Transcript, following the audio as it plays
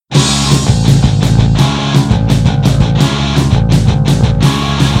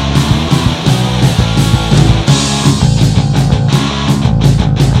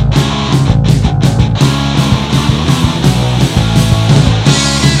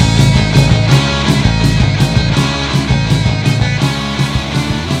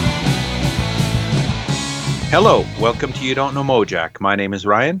Hello, welcome to You Don't Know Mojack. My name is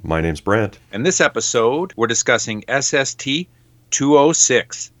Ryan. My name's Brant. In this episode, we're discussing SST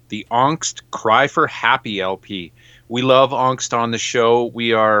 206, the Angst Cry for Happy LP. We love Angst on the show.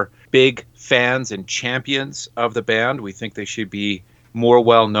 We are big fans and champions of the band. We think they should be more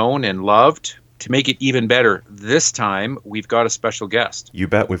well-known and loved. To make it even better, this time we've got a special guest. You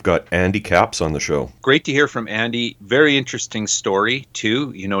bet. We've got Andy Kaps on the show. Great to hear from Andy. Very interesting story,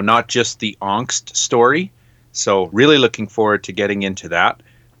 too. You know, not just the Angst story. So really looking forward to getting into that.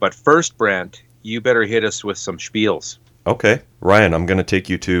 But first, Brent, you better hit us with some spiels. Okay. Ryan, I'm going to take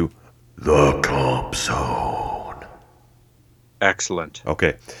you to the Comp Zone. Excellent.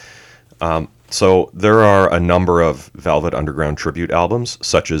 Okay. So there are a number of Velvet Underground tribute albums,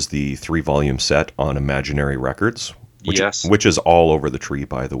 such as the 3-volume set on Imaginary Records, which is all over the tree,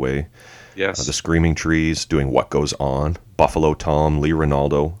 by the way. Yes. The Screaming Trees doing What Goes On, Buffalo Tom, Lee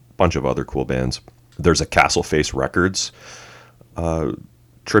Ronaldo, a bunch of other cool bands. There's a Castle Face Records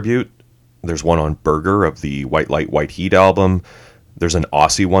tribute. There's one on Burger of the White Light, White Heat album. There's an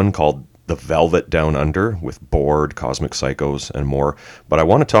Aussie one called The Velvet Down Under with Bored, Cosmic Psychos, and more. But I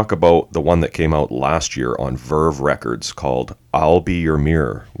want to talk about the one that came out last year on Verve Records called I'll Be Your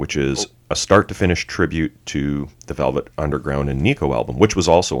Mirror, which is a start-to-finish tribute to the Velvet Underground and Nico album, which was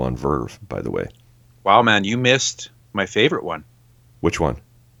also on Verve, by the way. Wow, man, you missed my favorite one. Which one?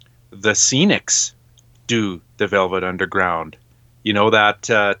 The Scenics do the Velvet Underground. You know that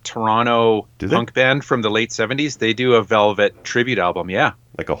Toronto punk band from the late 70s? They do a Velvet tribute album, yeah.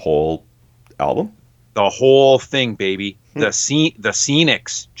 Like a whole album? The whole thing, baby. The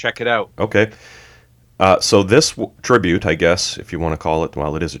Scenics. Check it out. Okay. So this tribute, I guess, if you want to call it,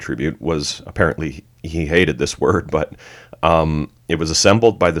 well, it is a tribute, was apparently, he hated this word, but it was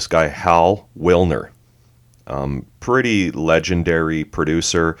assembled by this guy, Hal Wilner. Pretty legendary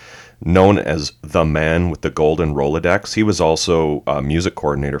producer, known as the man with the golden Rolodex. He was also a music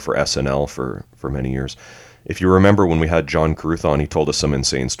coordinator for SNL for many years. If you remember when we had John Cruth on, he told us some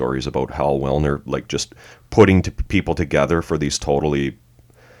insane stories about Hal Wilner, like just putting people together for these totally,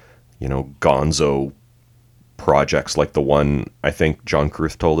 gonzo projects. Like the one I think John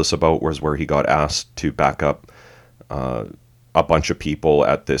Cruth told us about was where he got asked to back up a bunch of people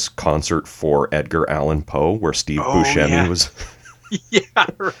at this concert for Edgar Allan Poe, where Steve Buscemi was yeah,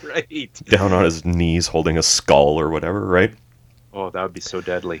 right. down on his knees holding a skull or whatever, right? Oh, that would be so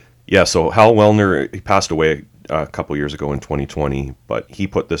deadly. Yeah, so Hal Wilner, he passed away a couple years ago in 2020, but he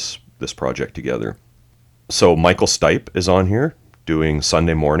put this project together. So Michael Stipe is on here doing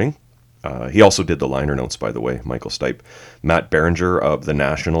Sunday Morning. He also did the liner notes, by the way, Michael Stipe. Matt Berenger of The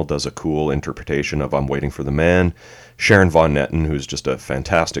National does a cool interpretation of I'm Waiting for the Man. Sharon Von Etten, who's just a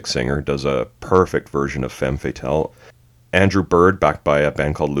fantastic singer, does a perfect version of Femme Fatale. Andrew Bird, backed by a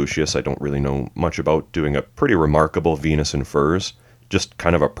band called Lucius, I don't really know much about, doing a pretty remarkable Venus in Furs. Just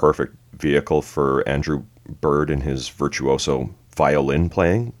kind of a perfect vehicle for Andrew Bird and his virtuoso violin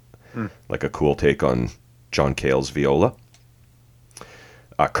playing. Like a cool take on John Cale's viola.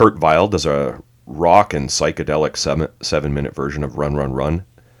 Kurt Weill does a rock and psychedelic 7-minute version of Run, Run, Run.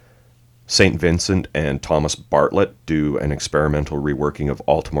 St. Vincent and Thomas Bartlett do an experimental reworking of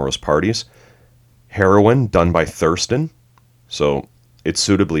All Tomorrow's Parties. Heroin, done by Thurston. So it's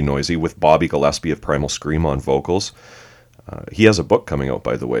suitably noisy, with Bobby Gillespie of Primal Scream on vocals. He has a book coming out,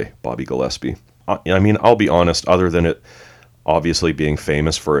 by the way, Bobby Gillespie. I mean, I'll be honest, other than it obviously being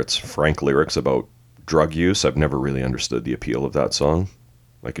famous for its frank lyrics about drug use, I've never really understood the appeal of that song.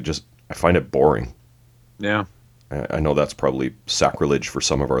 Like, I find it boring. Yeah. I know that's probably sacrilege for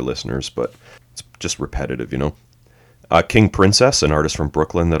some of our listeners, but it's just repetitive, King Princess, an artist from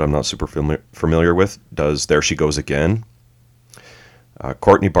Brooklyn that I'm not super familiar with, does There She Goes Again.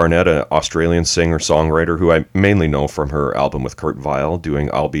 Courtney Barnett, an Australian singer-songwriter who I mainly know from her album with Kurt Weill, doing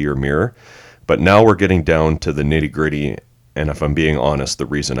I'll Be Your Mirror. But now we're getting down to the nitty-gritty, and if I'm being honest, the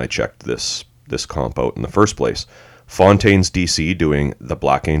reason I checked this comp out in the first place. Fontaine's DC doing the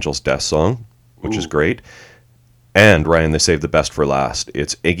Black Angels Death Song, which is great. And, Ryan, they saved the best for last.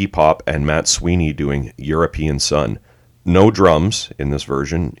 It's Iggy Pop and Matt Sweeney doing European Sun. No drums in this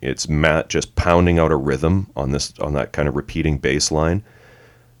version. It's Matt just pounding out a rhythm on that kind of repeating bass line.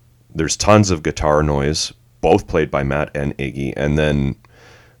 There's tons of guitar noise, both played by Matt and Iggy, and then,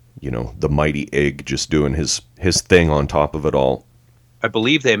 the mighty Ig just doing his thing on top of it all. I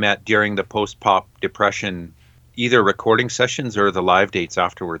believe they met during the post-pop depression, either recording sessions or the live dates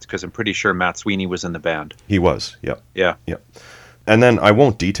afterwards, because I'm pretty sure Matt Sweeney was in the band. He was, yep. Yeah. Yep. And then I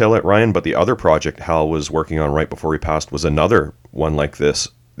won't detail it, Ryan, but the other project Hal was working on right before he passed was another one like this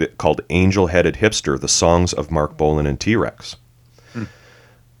called Angel-Headed Hipster, The Songs of Mark Bolan and T-Rex.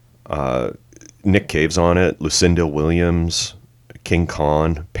 Nick Cave's on it, Lucinda Williams, King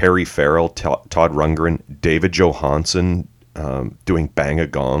Khan, Perry Farrell, Todd Rundgren, David Johansen doing Bang a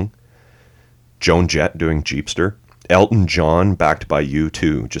Gong, Joan Jett doing Jeepster, Elton John backed by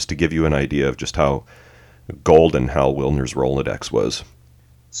U2, just to give you an idea of just how golden Hal Wilner's Rolodex was.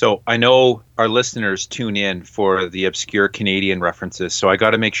 So I know our listeners tune in for the obscure Canadian references, so I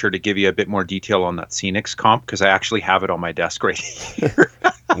got to make sure to give you a bit more detail on that Scenics comp because I actually have it on my desk right here.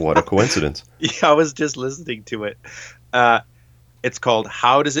 What a coincidence. Yeah, I was just listening to it. It's called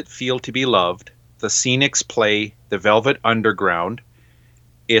How Does It Feel to Be Loved? The Scenics play The Velvet Underground.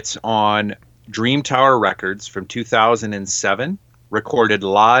 It's on Dream Tower Records from 2007, recorded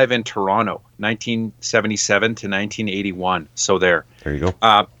live in Toronto, 1977 to 1981. So there. There you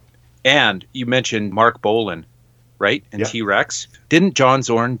go. And you mentioned Mark Bolan, right? And T-Rex. Didn't John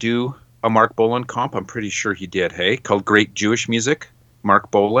Zorn do a Mark Bolan comp? I'm pretty sure he did, hey? Called Great Jewish Music, Mark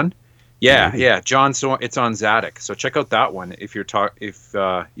Bolan. Yeah. John Zorn. It's on Zadok. So check out that one if you're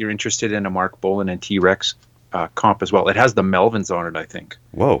interested in a Mark Bolan and T-Rex comp as well. It has the Melvins on it, I think.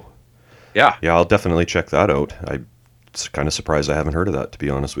 Whoa. Yeah. Yeah, I'll definitely check that out. I'm kind of surprised I haven't heard of that, to be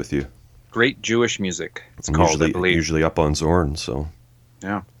honest with you. Great Jewish Music, it's called, I believe. Usually up on Zorn, so.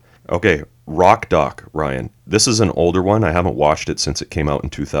 Yeah. Okay, Rock Doc, Ryan. This is an older one. I haven't watched it since it came out in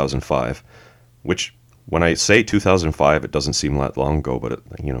 2005, which, when I say 2005, it doesn't seem that long ago, but,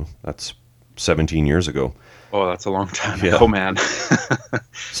 that's 17 years ago. Oh, that's a long time ago, man.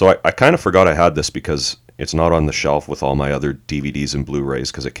 So I kind of forgot I had this because it's not on the shelf with all my other DVDs and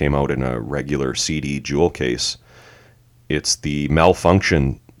Blu-rays because it came out in a regular CD jewel case. It's the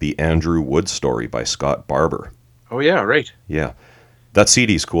Malfunction, the Andrew Wood story by Scott Barber. Oh, yeah, right. Yeah. That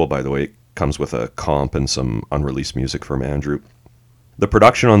CD's cool, by the way. It comes with a comp and some unreleased music from Andrew. The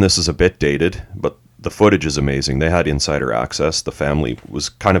production on this is a bit dated, but the footage is amazing. They had insider access. The family was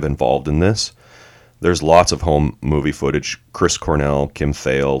kind of involved in this. There's lots of home movie footage. Chris Cornell, Kim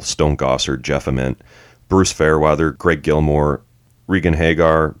Thale, Stone Gossard, Jeff Ament, Bruce Fairweather, Greg Gilmore, Regan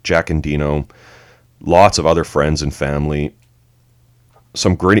Hagar, Jack Endino, lots of other friends and family.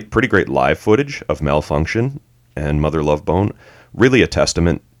 Some pretty great live footage of Malfunction and Mother Love Bone. Really a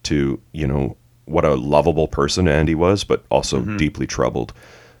testament to, what a lovable person Andy was, but also deeply troubled.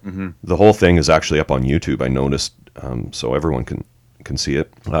 Mm-hmm. The whole thing is actually up on YouTube, I noticed, so everyone can see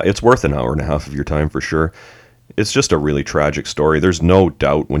it. It's worth an hour and a half of your time for sure. It's just a really tragic story. There's no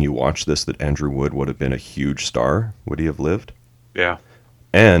doubt when you watch this that Andrew Wood would have been a huge star, would he have lived? Yeah.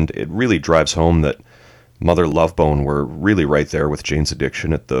 And it really drives home that Mother Love Bone were really right there with Jane's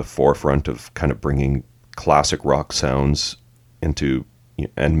Addiction at the forefront of kind of bringing classic rock sounds into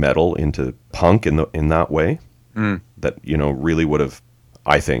and metal into punk in that way. That really would have,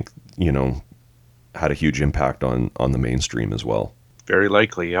 I think, had a huge impact on the mainstream as well. Very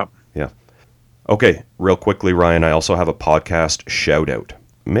likely, yep. Yeah. Okay, real quickly, Ryan, I also have a podcast shout out.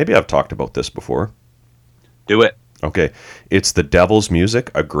 Maybe I've talked about this before. Do it. Okay, it's The Devil's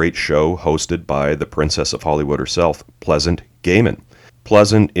Music, a great show hosted by the Princess of Hollywood herself, Pleasant Gaiman.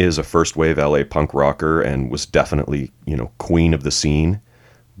 Pleasant is a first-wave LA punk rocker and was definitely, queen of the scene,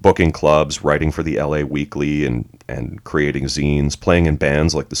 booking clubs, writing for the LA Weekly and creating zines, playing in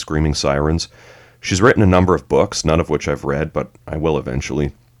bands like the Screaming Sirens. She's written a number of books, none of which I've read, but I will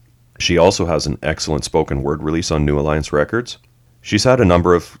eventually. She also has an excellent spoken word release on New Alliance Records. She's had a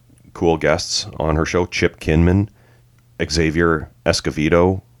number of cool guests on her show, Chip Kinman, Xavier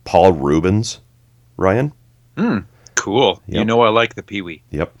Escovedo, Paul Rubens. Ryan? Cool. Yep. I like the Pee-wee.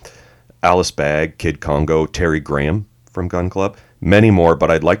 Yep. Alice Bagg, Kid Congo, Terry Graham from Gun Club. Many more,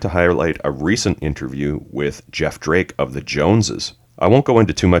 but I'd like to highlight a recent interview with Jeff Drake of the Joneses. I won't go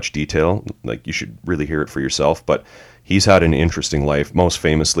into too much detail, you should really hear it for yourself, but he's had an interesting life, most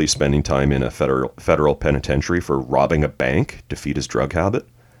famously spending time in a federal penitentiary for robbing a bank to feed his drug habit.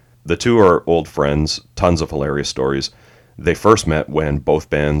 The two are old friends, tons of hilarious stories. They first met when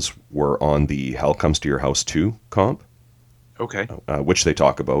both bands were on the Hell Comes to Your House 2 comp. Okay. Which they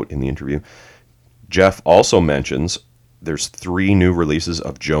talk about in the interview. Jeff also mentions there's 3 new releases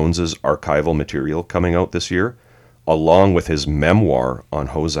of Jones's archival material coming out this year, along with his memoir on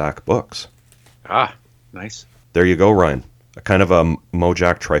Hozak Books. Ah, nice. There you go, Ryan. A kind of a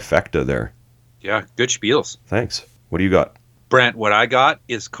Mojack trifecta there. Yeah, good spiels. Thanks. What do you got? Brent, what I got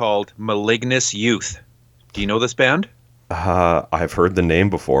is called Malignus Youth. Do you know this band? I've heard the name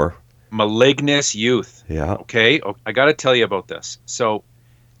before. Malignus Youth. Yeah. Okay, I got to tell you about this. So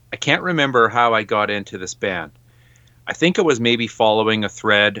I can't remember how I got into this band. I think it was maybe following a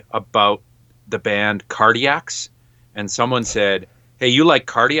thread about the band Cardiacs, and someone said, "Hey, you like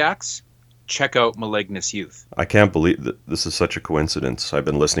Cardiacs? check out Malignus Youth. I can't believe that this is such a coincidence. I've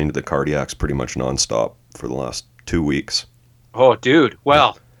been listening to the Cardiacs pretty much nonstop for the last 2 weeks. Oh, dude.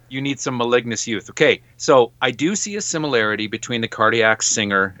 Well, you need some Malignus Youth. Okay, so I do see a similarity between the Cardiac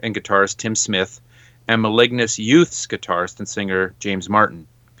singer and guitarist Tim Smith and Malignus Youth's guitarist and singer James Martin.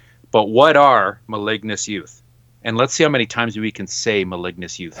 But what are Malignus Youth? And let's see how many times we can say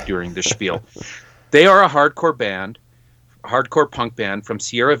Malignus Youth during this spiel. They are a hardcore punk band from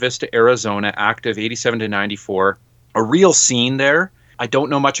Sierra Vista, Arizona, active 87 to 94. A real scene there. I don't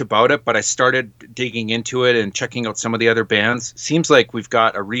know much about it, but I started digging into it and checking out some of the other bands. Seems like we've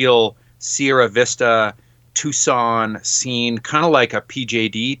got a real Sierra Vista, Tucson scene, kind of like a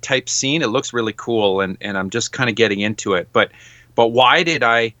PJD type scene. It looks really cool, and I'm just kind of getting into it. But why did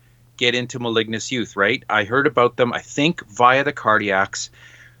I get into Malignus Youth, right? I heard about them, I think, via the Cardiacs.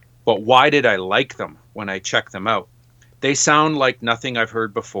 But why did I like them when I checked them out? They sound like nothing I've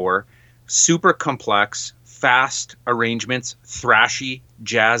heard before. Super complex, fast arrangements, thrashy,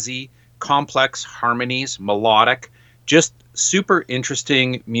 jazzy, complex harmonies, melodic, just super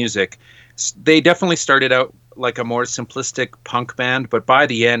interesting music. They definitely started out like a more simplistic punk band, but by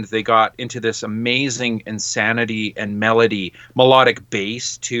the end they got into this amazing insanity and melody, melodic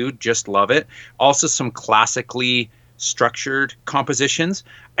bass too, just love it. Also some classically structured compositions.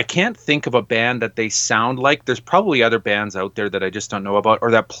 I can't think of a band that they sound like. There's probably other bands out there that I just don't know about,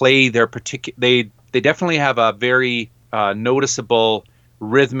 or that play their particular. They definitely have a very noticeable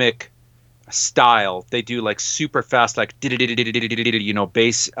rhythmic style. They do like super fast, like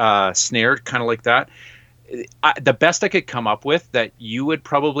bass snare, kind of like that. The best I could come up with that you would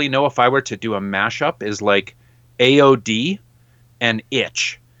probably know if I were to do a mashup is like AOD and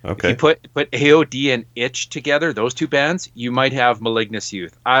Itch. Okay. If you put AOD and Itch together, those two bands, you might have Malignus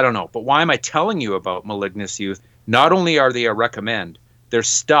Youth. I don't know. But why am I telling you about Malignus Youth? Not only are they a recommend, their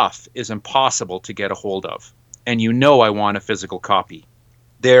stuff is impossible to get a hold of. And you know I want a physical copy.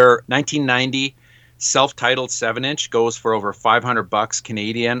 Their 1990 self-titled 7-inch goes for over $500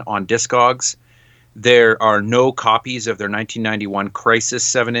 Canadian on Discogs. There are no copies of their 1991 Crisis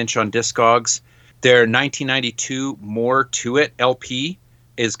 7-inch on Discogs. Their 1992 More To It LP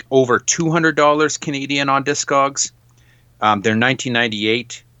is over $200 Canadian on Discogs. Their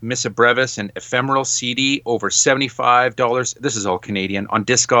 1998 Missa Brevis and Ephemeral CD, over $75. This is all Canadian on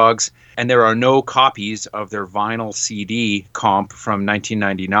Discogs. And there are no copies of their vinyl CD comp from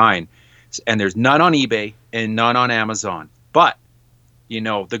 1999. And there's none on eBay and none on Amazon. But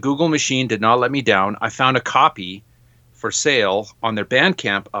the Google machine did not let me down. I found a copy for sale on their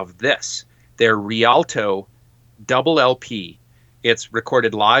Bandcamp of this, their Rialto double LP. It's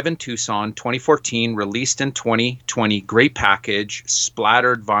recorded live in Tucson, 2014, released in 2020. Great package,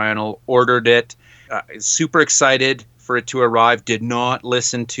 splattered vinyl, ordered it. Super excited for it to arrive. Did not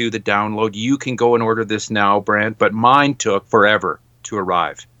listen to the download. You can go and order this now, Brent, but mine took forever to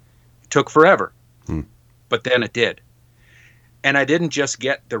arrive. It took forever, but then it did. And I didn't just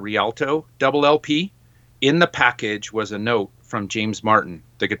get the Rialto double LP. In the package was a note from James Martin,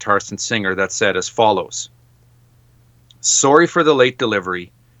 the guitarist and singer, that said as follows. Sorry for the late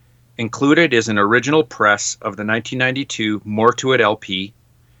delivery. Included is an original press of the 1992 More To It LP,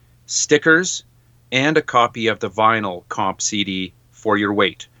 stickers, and a copy of the vinyl comp CD for your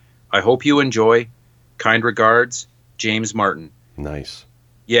wait. I hope you enjoy. Kind regards, James Martin. Nice.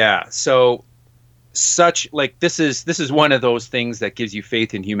 Yeah, so this is one of those things that gives you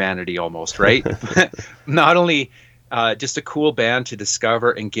faith in humanity almost, right? Not only just a cool band to discover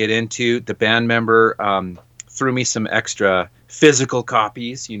and get into, the band member threw me some extra physical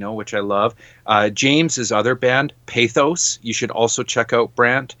copies, which I love. James's other band, Pathos, you should also check out,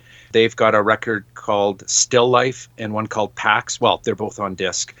 Brant. They've got a record called Still Life and one called Pax. Well, they're both on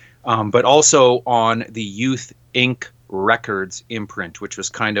disc, but also on the Youth Inc. Records imprint, which was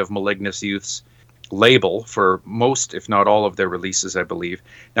kind of Malignus Youth's label for most, if not all, of their releases, I believe.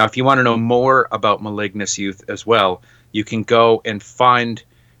 Now, if you want to know more about Malignus Youth as well, you can go and find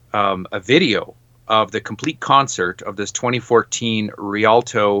a video of the complete concert of this 2014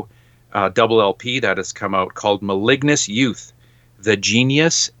 Rialto double LP that has come out called Malignus Youth, The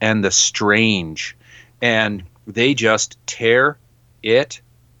Genius and the Strange. And they just tear it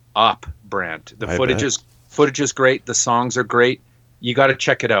up, Brent. The footage is great. The songs are great. You got to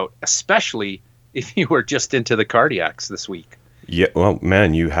check it out, especially if you were just into the Cardiacs this week. Yeah, well,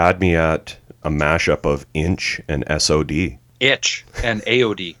 man, you had me at a mashup of Inch and SOD. Itch and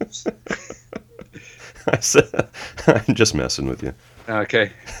AOD. I'm just messing with you.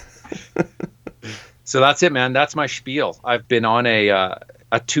 Okay. So that's it, man. That's my spiel. I've been on a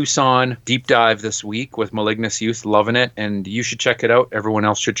Tucson deep dive this week with Malignus Youth, loving it, and you should check it out. Everyone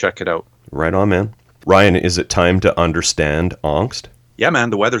else should check it out. Right on, man. Ryan, is it time to understand Angst? Yeah, man,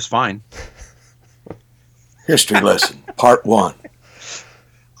 the weather's fine. History lesson, part 1.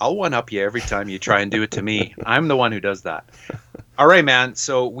 I'll one-up you every time you try and do it to me. I'm the one who does that. All right, man.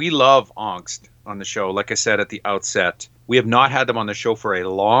 So we love Angst on the show. Like I said at the outset, we have not had them on the show for a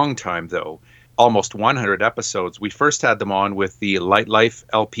long time, though. Almost 100 episodes. We first had them on with the Light Life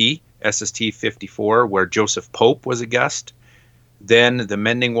LP, SST 54, where Joseph Pope was a guest. Then the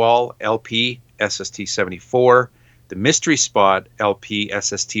Mending Wall LP, SST 74. The Mystery Spot LP,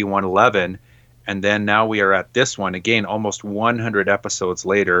 SST 111. And then now we are at this one, again, almost 100 episodes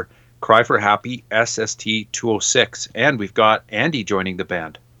later, Cry for Happy, SST 206. And we've got Andy joining the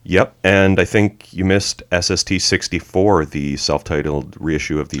band. Yep, and I think you missed SST 64, the self-titled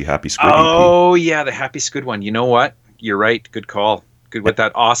reissue of the Happy Squid EP. Oh, yeah, the Happy Squid one. You know what? You're right. Good call. Good with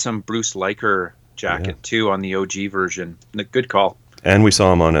that awesome Bruce Leiker jacket, too, on the OG version. Good call. And we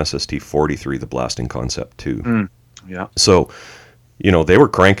saw him on SST 43, the Blasting Concept, too. Yeah. So, they were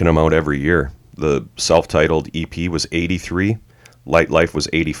cranking them out every year. The self-titled EP was 83, Light Life was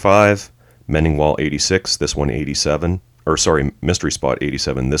 85, Mending Wall 86, this one 87. Mystery Spot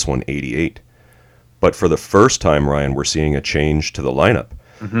 87, this one 88. But for the first time, Ryan, we're seeing a change to the lineup.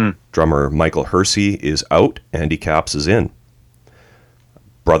 Mm-hmm. Drummer Michael Hersey is out, Andy Kaps is in.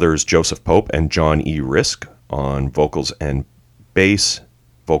 Brothers Joseph Pope and John E. Risk on vocals and bass,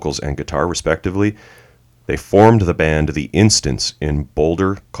 vocals and guitar, respectively. They formed the band The Instants in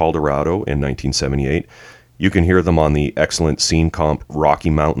Boulder, Colorado in 1978. You can hear them on the excellent scene comp Rocky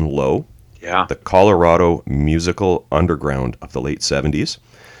Mountain Low. Yeah. The Colorado musical underground of the late 70s.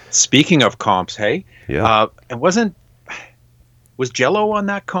 Speaking of comps, hey? Yeah. Was Jello on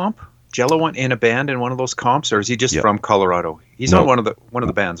that comp? Jello in a band in one of those comps, or is he just from Colorado? He's on one of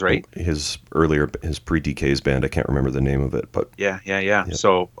the bands, right? His pre-DK's band, I can't remember the name of it, but yeah.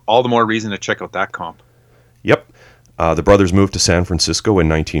 So all the more reason to check out that comp. Yep. The brothers moved to San Francisco in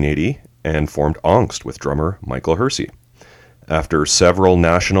 1980 and formed Angst with drummer Michael Hersey. After several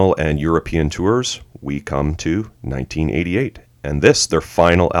national and European tours, we come to 1988, and this, their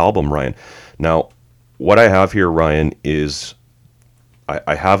final album, Ryan. Now, what I have here, Ryan, is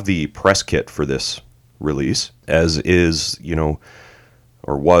I have the press kit for this release, as is,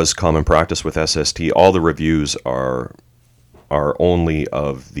 or was common practice with SST. All the reviews are only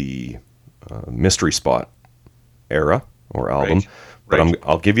of the Mystery Spot era or album. Right. But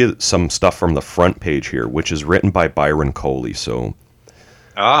I'll give you some stuff from the front page here, which is written by Byron Coley. So,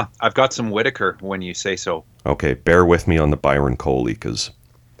 I've got some Whitaker when you say so. Okay, bear with me on the Byron Coley because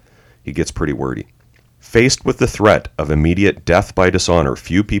he gets pretty wordy. Faced with the threat of immediate death by dishonor,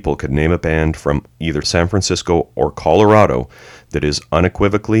 few people could name a band from either San Francisco or Colorado that is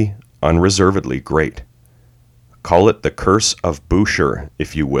unequivocally, unreservedly great. Call it the curse of Boucher,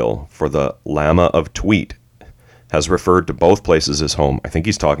 if you will, for the Lama of Tweet has referred to both places as home. I think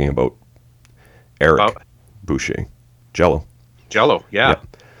he's talking about Eric Boucher. Jello, yeah.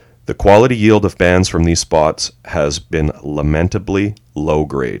 The quality yield of bands from these spots has been lamentably low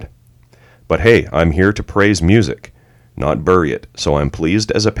grade. But hey, I'm here to praise music, not bury it, so I'm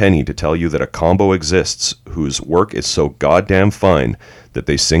pleased as a penny to tell you that a combo exists whose work is so goddamn fine that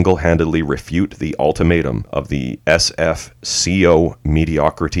they single-handedly refute the ultimatum of the SFCO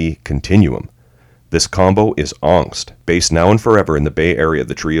mediocrity continuum. This combo is Angst. Based now and forever in the Bay Area,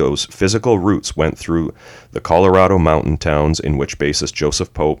 the trio's physical roots went through the Colorado mountain towns in which bassist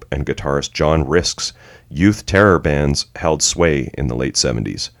Joseph Pope and guitarist John Risk's youth terror bands held sway in the late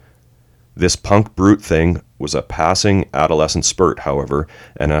 70s. This punk brute thing was a passing adolescent spurt, however,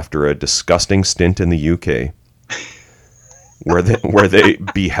 and after a disgusting stint in the UK, where they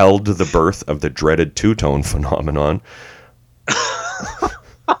beheld the birth of the dreaded two-tone phenomenon,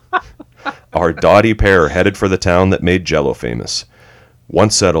 our dotty pair headed for the town that made Jello famous.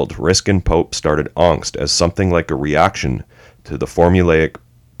 Once settled, Risk and Pope started Angst as something like a reaction to the formulaic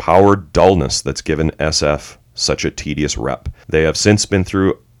power dullness that's given SF such a tedious rep. They have since been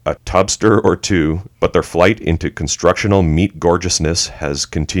through a tubster or two, but their flight into constructional meat gorgeousness has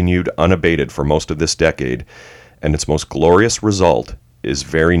continued unabated for most of this decade, and its most glorious result is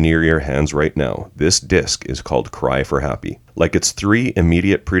very near your hands right now. This disc is called Cry for Happy. Like its three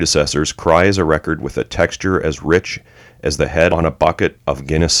immediate predecessors, Cry is a record with a texture as rich as the head on a bucket of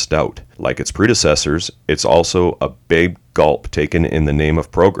Guinness Stout. Like its predecessors, it's also a big gulp taken in the name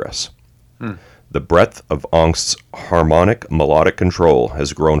of progress. The breadth of Angst's harmonic melodic control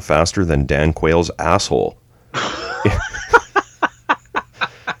has grown faster than Dan Quayle's asshole.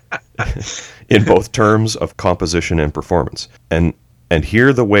 In both terms of composition and performance. And And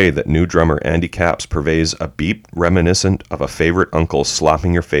hear the way that new drummer Andy Kaps purveys a beat reminiscent of a favorite uncle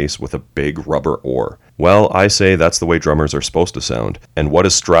slapping your face with a big rubber oar. Well, I say that's the way drummers are supposed to sound. And what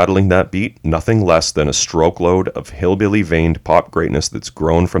is straddling that beat? Nothing less than a stroke load of hillbilly-veined pop greatness that's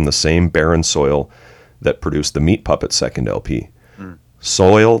grown from the same barren soil that produced the Meat Puppets' second LP.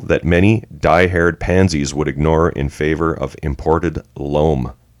 Soil that many dye-haired pansies would ignore in favor of imported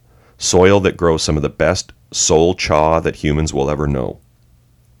loam. Soil that grows some of the best soul chaw that humans will ever know.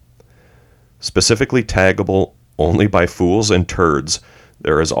 Specifically taggable only by fools and turds,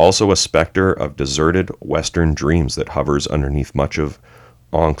 there is also a specter of deserted Western dreams that hovers underneath much of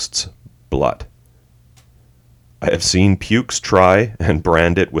Angst's blood. I have seen pukes try and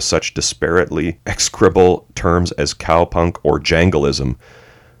brand it with such disparately execrable terms as cowpunk or jangleism,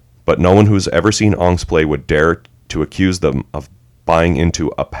 but no one who's ever seen Angst play would dare to accuse them of buying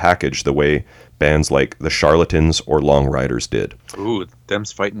into a package the way bands like the Charlatans or Long Riders did. Ooh,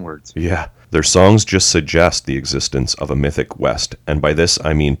 them's fighting words. Yeah. Their songs just suggest the existence of a mythic West, and by this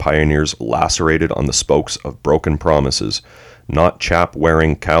I mean pioneers lacerated on the spokes of broken promises, not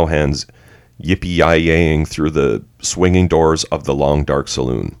chap-wearing cowhands yippee-yi-yaying through the swinging doors of the long dark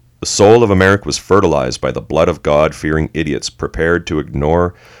saloon. The soul of America was fertilized by the blood of God-fearing idiots prepared to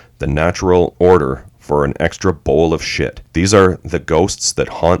ignore the natural order for an extra bowl of shit. These are the ghosts that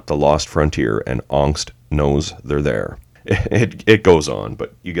haunt the lost frontier, and Angst knows they're there. It goes on,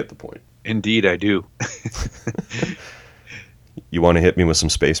 but you get the point. Indeed, I do. You want to hit me with some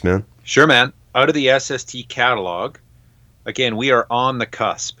Spaceman? Sure, man. Out of the SST catalog, again, we are on the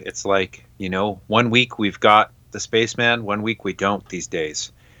cusp. It's like, 1 week we've got the Spaceman, 1 week we don't these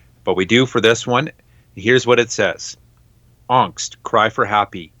days. But we do for this one. Here's what it says. Angst, cry for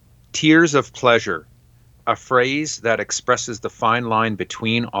happy. Tears of pleasure. A phrase that expresses the fine line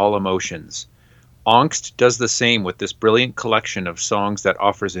between all emotions. Angst does the same with this brilliant collection of songs that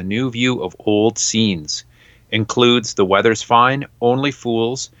offers a new view of old scenes. Includes The Weather's Fine, Only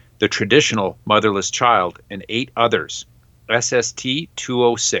Fools, The Traditional Motherless Child, and 8 others. SST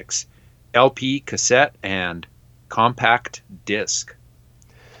 206, LP, cassette, and compact disc.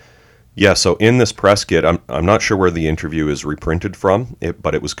 Yeah, so in this press kit, I'm not sure where the interview is reprinted from,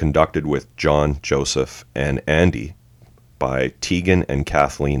 but it was conducted with John, Joseph, and Andy by Tegan and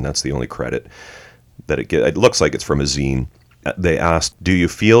Kathleen. That's the only credit that it looks like it's from a zine. They asked, do you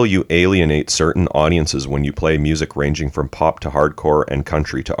feel you alienate certain audiences when you play music ranging from pop to hardcore and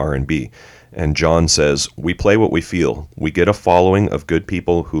country to R&B? And John says, we play what we feel. We get a following of good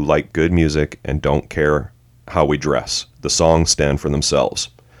people who like good music and don't care how we dress. The songs stand for themselves.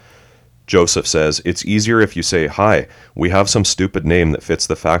 Joseph says, it's easier if you say, hi, we have some stupid name that fits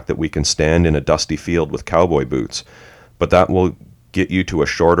the fact that we can stand in a dusty field with cowboy boots, but that will get you to a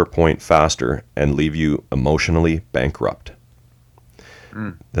shorter point faster and leave you emotionally bankrupt.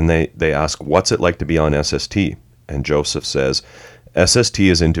 Then they ask, what's it like to be on SST? And Joseph says, SST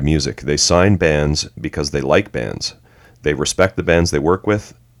is into music. They sign bands because they like bands. They respect the bands they work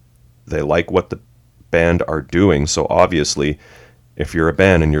with. They like what the band are doing. So obviously, if you're a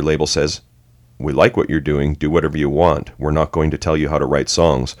band and your label says, we like what you're doing, do whatever you want. We're not going to tell you how to write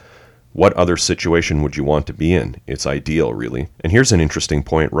songs. What other situation would you want to be in? It's ideal, really. And here's an interesting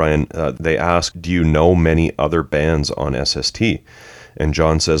point, Ryan. They ask, do you know many other bands on SST? And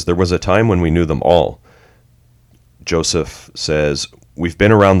John says, there was a time when we knew them all. Joseph says, we've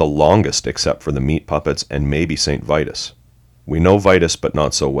been around the longest except for the Meat Puppets and maybe St. Vitus. We know Vitus, but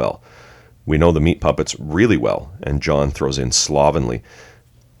not so well. We know the Meat Puppets really well. And John throws in slovenly.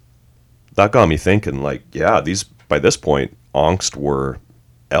 That got me thinking, by this point, Angst were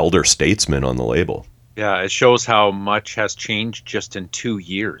elder statesmen on the label. Yeah, it shows how much has changed just in 2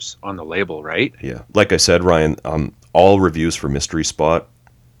 years on the label, right? Yeah. Like I said, Ryan, all reviews for Mystery Spot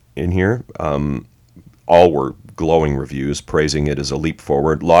in here, all were glowing reviews, praising it as a leap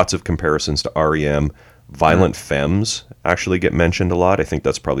forward. Lots of comparisons to REM. Violent Femmes actually get mentioned a lot. I think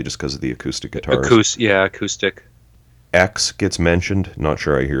that's probably just because of the acoustic guitars. Acoustic. X gets mentioned. Not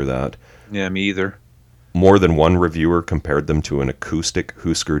sure I hear that. Yeah, me either. More than one reviewer compared them to an acoustic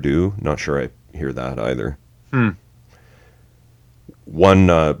Husker Du. Not sure I hear that either.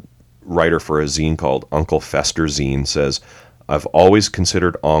 One writer for a zine called Uncle Fester Zine says, I've always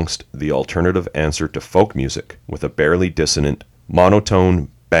considered Angst the alternative answer to folk music, with a barely dissonant, monotone,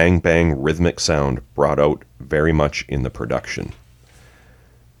 bang-bang rhythmic sound brought out very much in the production.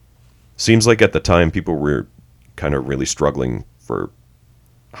 Seems like at the time people were kind of really struggling for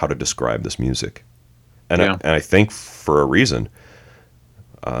how to describe this music. And I think for a reason.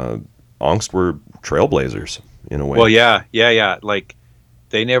 Angst were trailblazers in a way. Well, yeah. Like,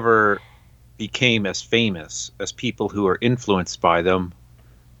 they never, became as famous as people who are influenced by them.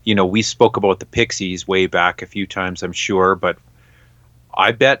 You know, we spoke about the Pixies way back a few times, I'm sure, but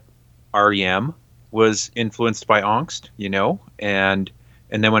I bet REM was influenced by Angst, you know, and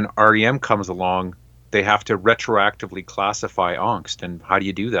then when REM comes along, they have to retroactively classify Angst. And how do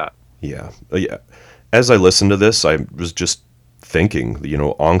you do that? Yeah. Yeah. As I listened to this, I was just thinking, you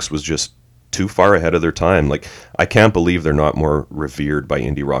know, Angst was just too far ahead of their time. Like, I can't believe they're not more revered by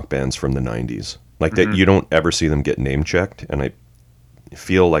indie rock bands from the 90s. Like, that you don't ever see them get name checked. And I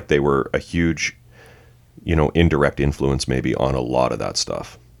feel like they were a huge, you know, indirect influence maybe on a lot of that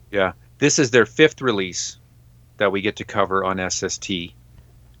stuff. Yeah. This is their 5th release that we get to cover on SST,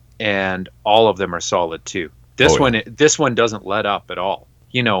 and all of them are solid too. This one doesn't let up at all.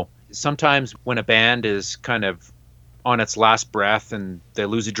 You know, sometimes when a band is kind of on its last breath and they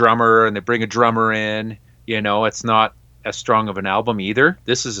lose a drummer and they bring a drummer in, you know, it's not as strong of an album either.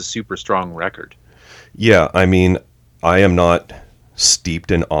 This is a super strong record. Yeah, I mean, I am not steeped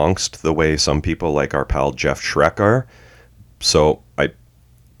in Angst the way some people like our pal Jeff Schreck are. So I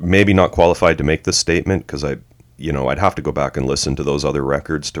maybe not qualified to make this statement because I'd have to go back and listen to those other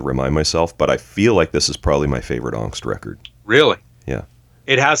records to remind myself, but I feel like this is probably my favorite Angst record. Really? Yeah.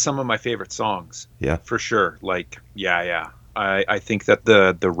 It has some of my favorite songs. Yeah. For sure. Like, yeah. I think that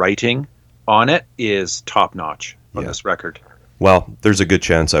the writing on it is top notch on this record. Well, there's a good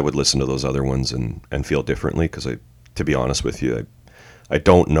chance I would listen to those other ones and feel differently because to be honest with you, I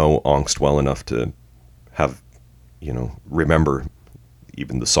don't know Angst well enough to have, you know, remember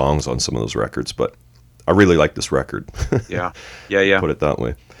even the songs on some of those records, but I really like this record. Yeah. Put it that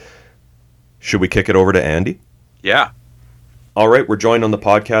way. Should we kick it over to Andy? Yeah. All right, we're joined on the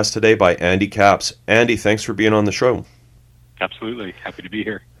podcast today by Andy Kaps. Andy, thanks for being on the show. Absolutely. Happy to be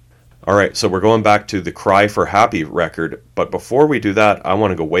here. All right, so we're going back to the Cry for Happy record, but before we do that, I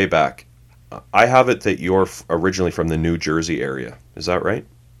want to go way back. I have it that you're originally from the New Jersey area. Is that right?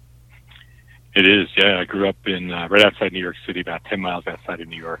 It is, yeah. I grew up in right outside New York City, about 10 miles outside of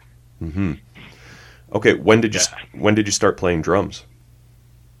New York. Mm-hmm. Okay, when did you start playing drums?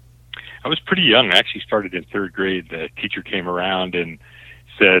 I was pretty young. I actually started in 3rd grade. The teacher came around and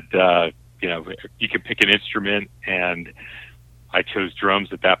said, you know, you can pick an instrument, and I chose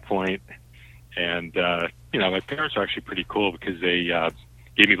drums at that point. And, you know, my parents were actually pretty cool because they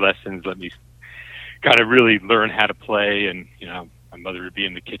gave me lessons, let me kind of really learn how to play. And, you know, my mother would be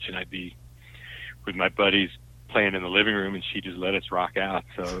in the kitchen. I'd be with my buddies playing in the living room, and she just let us rock out.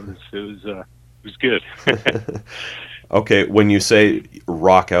 So it was good. Okay, when you say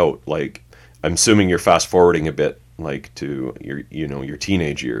rock out, like, I'm assuming you're fast forwarding a bit, like, to your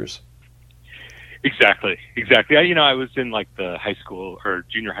teenage years. Exactly. I was in like the high school or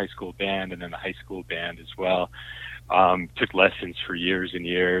junior high school band, and then the high school band as well. Took lessons for years and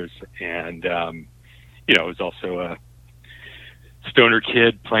years, and you know, I was also a stoner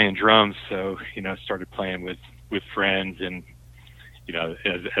kid playing drums. So, you know, started playing with friends, and you know,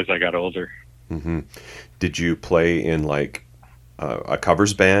 as I got older. Mm-hmm. Did you play in like a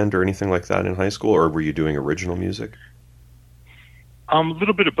covers band or anything like that in high school, or were you doing original music? A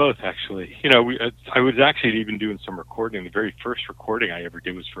little bit of both, actually. You know, I was actually even doing some recording. The very first recording I ever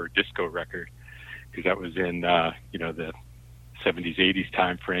did was for a disco record, because that was in you know, the 70s, 80s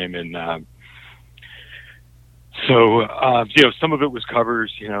time frame, and so you know, some of it was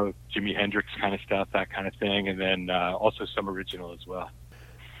covers, you know, Jimi Hendrix kind of stuff, that kind of thing, and then also some original as well.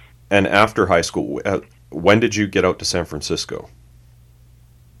 And after high school, when did you get out to San Francisco?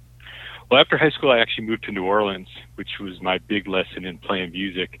 Well, after high school, I actually moved to New Orleans, which was my big lesson in playing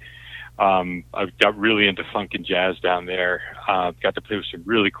music. I got really into funk and jazz down there. Got to play with some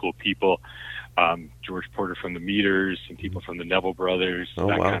really cool people. George Porter from the Meters, and people from the Neville Brothers,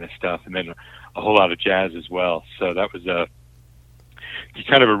 kind of stuff, and then a whole lot of jazz as well. So that was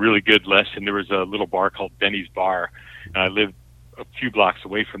kind of a really good lesson. There was a little bar called Benny's Bar, and I lived a few blocks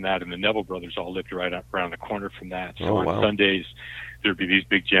away from that, and the Neville Brothers all lived right up around the corner from that. So on Sundays, there'd be these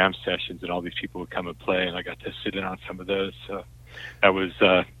big jam sessions, and all these people would come and play, and I got to sit in on some of those. So that was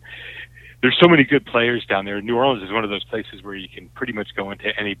there's so many good players down there. New Orleans is one of those places where you can pretty much go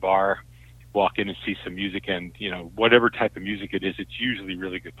into any bar, walk in and see some music, and, you know, whatever type of music it is, it's usually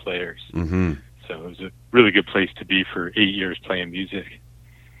really good players. Mm-hmm. So it was a really good place to be for 8 years playing music.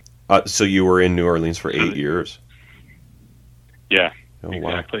 So you were in New Orleans for 8 years? Yeah,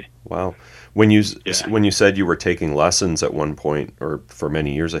 exactly. Wow. When you said you were taking lessons at one point, or for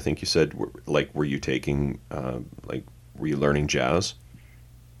many years, I think you said, like, were you taking, were you learning jazz?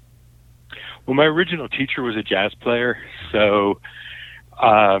 Well, my original teacher was a jazz player, so,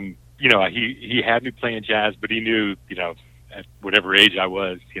 you know, he had me playing jazz, but he knew, you know, at whatever age I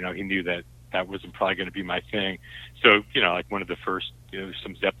was, you know, he knew that that wasn't probably going to be my thing. So, like one of the first,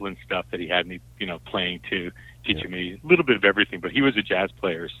 some Zeppelin stuff that he had me, playing to, teaching me a little bit of everything. But he was a jazz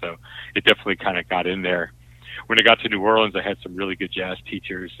player, so it definitely kind of got in there. When I got to New Orleans, I had some really good jazz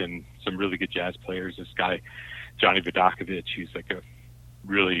teachers and some really good jazz players. This guy, Johnny Vodakovich, who's like a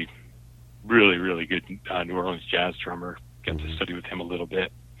really, really, really good New Orleans jazz drummer. Got to study with him a little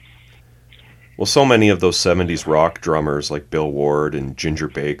bit. Well, so many of those 70s rock drummers like Bill Ward and Ginger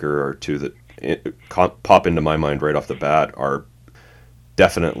Baker are two that pop into my mind right off the bat, are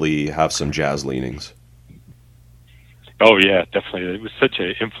definitely have some jazz leanings. Oh, yeah, definitely. It was such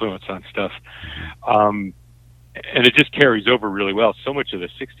an influence on stuff. And it just carries over really well. So much of the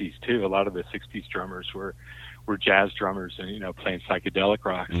 60s, too. A lot of the 60s drummers were jazz drummers and, playing psychedelic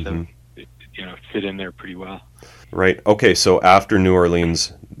rock. So, it fit in there pretty well. Right. Okay, so after New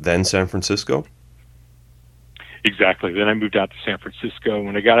Orleans, then San Francisco? Exactly. Then I moved out to San Francisco.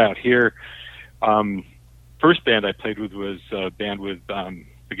 When I got out here, first band I played with was a band with the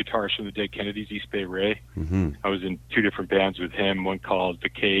guitarist from the Dead Kennedys, East Bay Ray. I was in two different bands with him, one called The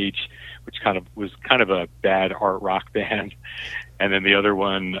Cage, which was kind of a bad art rock band. And then the other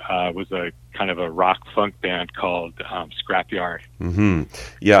one was a kind of a rock funk band called Scrapyard.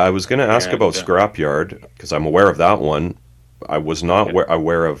 Yeah, I was going to ask about Scrapyard, because I'm aware of that one. I was not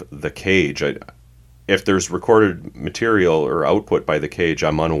aware of The Cage. If there's recorded material or output by The Cage,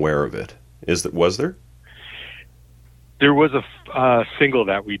 I'm unaware of it. Was there? There was a single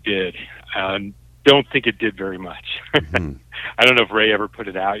that we did. Don't think it did very much. I don't know if Ray ever put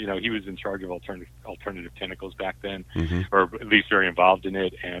it out. He was in charge of Alternative Tentacles back then, or at least very involved in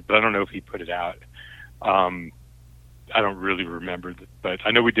it. But I don't know if he put it out. I don't really remember, but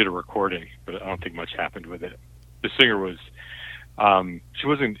I know we did a recording, but I don't think much happened with it. The singer was, she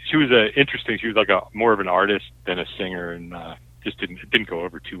was interesting. She was like more of an artist than a singer, and just didn't go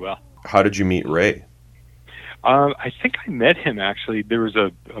over too well. How did you meet Ray? I think I met him, actually. There was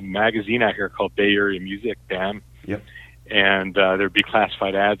a magazine out here called Bay Area Music, BAM. Yep. And there'd be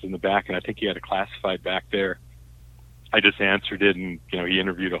classified ads in the back, and I think he had a classified back there. I just answered it, and, he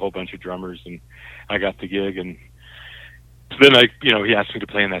interviewed a whole bunch of drummers, and I got the gig. And then he asked me to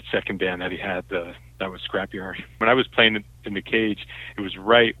play in that second band that he had, that was Scrapyard. When I was playing in The Cage, it was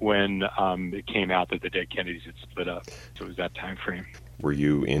right when it came out that the Dead Kennedys had split up. So it was that time frame. Were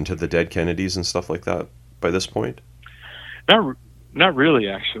you into the Dead Kennedys and stuff like that by this point? Not really,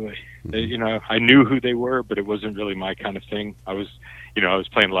 actually. I knew who they were, but it wasn't really my kind of thing. I was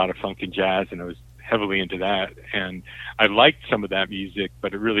playing a lot of funk and jazz, and I was heavily into that. And I liked some of that music,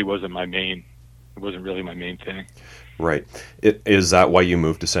 but it really wasn't my main. It wasn't really my main thing. Right. Is that why you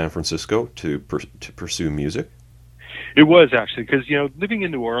moved to San Francisco to pursue music? It was, actually, because living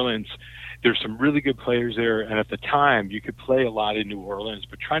in New Orleans, there's some really good players there, and at the time you could play a lot in New Orleans,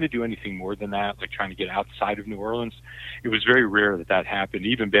 but trying to do anything more than that, like trying to get outside of New Orleans, it was very rare that happened.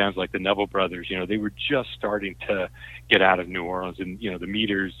 Even bands like the Neville Brothers, they were just starting to get out of New Orleans, and the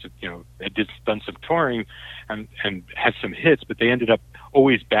Meters, they done some touring and had some hits, but they ended up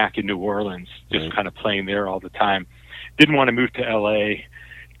always back in New Orleans, just kind of playing there all the time. Didn't want to move to LA,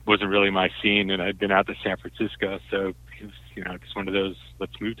 wasn't really my scene, and I'd been out to San Francisco, so it's one of those,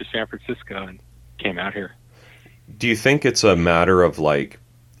 let's move to San Francisco, and came out here. Do you think it's a matter of, like,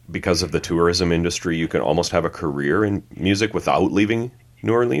 because of the tourism industry, you can almost have a career in music without leaving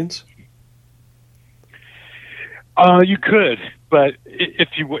New Orleans? You could, but if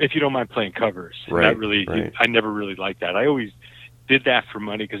you don't mind playing covers, right, I never really liked that. I always did that for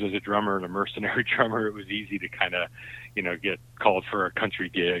money, because as a drummer and a mercenary drummer, it was easy to kind of, get called for a country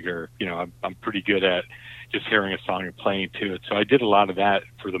gig, or, I'm pretty good at just hearing a song and playing to it. So I did a lot of that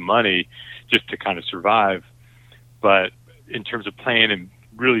for the money, just to kind of survive. But in terms of playing and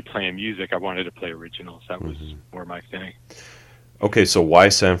really playing music, I wanted to play originals. That was more my thing. Okay, so why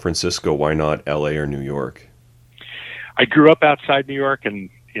San Francisco? Why not LA or New York? I grew up outside New York, and,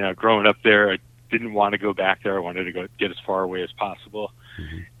 growing up there, I didn't want to go back there. I wanted to get as far away as possible.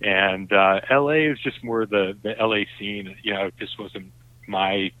 And LA is just more the LA scene. It just wasn't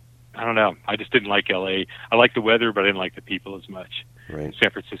my, I don't know. I just didn't like LA. I liked the weather, but I didn't like the people as much. Right.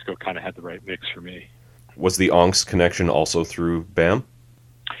 San Francisco kind of had the right mix for me. Was the Angst connection also through BAM?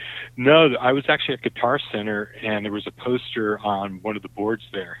 No, I was actually at Guitar Center, and there was a poster on one of the boards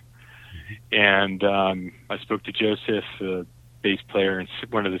there. And I spoke to Joseph, the bass player and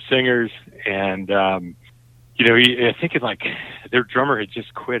one of the singers, and I think their drummer had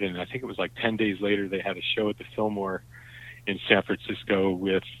just quit, and I think it was like 10 days later they had a show at the Fillmore in San Francisco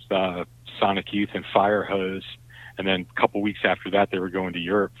with Sonic Youth and Firehose, and then a couple weeks after that they were going to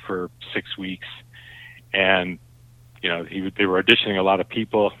Europe for 6 weeks, and they were auditioning a lot of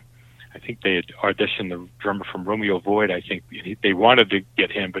people. I think they had auditioned the drummer from Romeo Void. I think they wanted to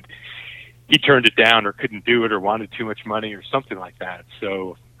get him, but he turned it down or couldn't do it or wanted too much money or something like that.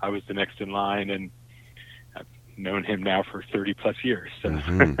 So I was the next in line, and I've known him now for 30 plus years. So.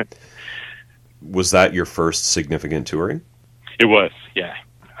 Mm-hmm. Was that your first significant touring? It was, yeah.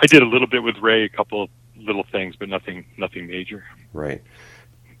 I did a little bit with Ray, a couple little things, but nothing major. Right.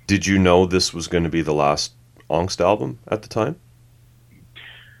 Did you know this was going to be the last Angst album at the time?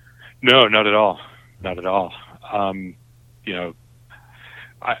 No, not at all. Not at all. You know,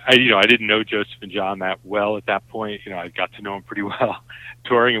 I didn't know Joseph and John that well at that point. You know, I got to know them pretty well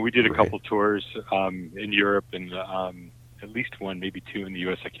touring, and we did a couple tours in Europe and at least one, maybe two in the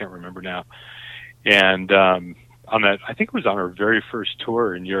U.S. I can't remember now. And on that, I think it was on our very first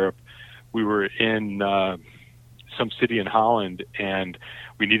tour in Europe. We were in some city in Holland, and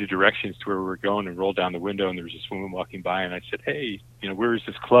we needed directions to where we were going, and rolled down the window, and there was this woman walking by, and I said, "Hey, you know, where is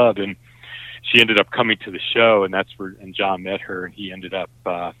this club?" And she ended up coming to the show, and and John met her, and he ended up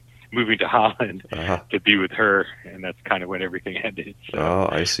moving to Holland to be with her, and that's kind of when everything ended. So. Oh,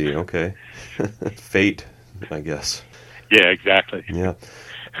 I see. Okay. Fate, I guess. Yeah, exactly. Yeah.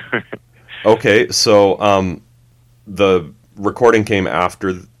 Okay, so the recording came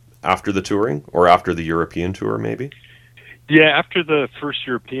after the touring, or after the European tour, maybe? Yeah, after the first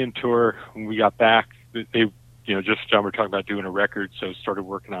European tour, when we got back, they, just John were talking about doing a record, so started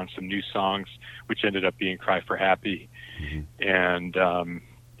working on some new songs, which ended up being "Cry for Happy," and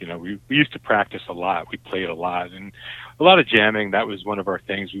we used to practice a lot. We played a lot, and a lot of jamming. That was one of our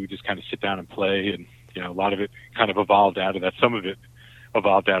things. We would just kind of sit down and play, and a lot of it kind of evolved out of that. Some of it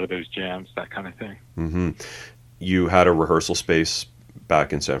evolved out of those jams, that kind of thing. Mm-hmm. You had a rehearsal space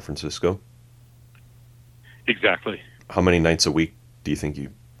back in San Francisco? Exactly. How many nights a week do you think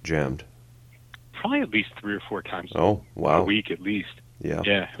you jammed? Probably at least 3 or 4 times a week at least. Yeah.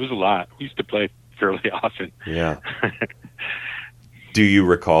 Yeah, it was a lot. We used to play fairly often. Yeah. Do you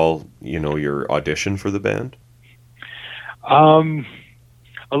recall, your audition for the band? A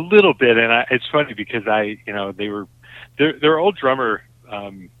little bit, and it's funny because they were their old drummer.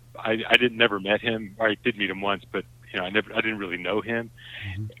 I never met him, or I did meet him once, but I didn't really know him.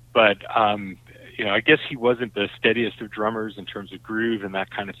 Mm-hmm. But I guess he wasn't the steadiest of drummers in terms of groove and that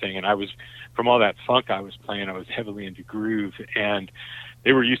kind of thing. And I was, from all that funk I was playing, I was heavily into groove, and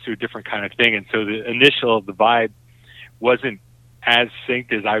they were used to a different kind of thing. And so the vibe wasn't as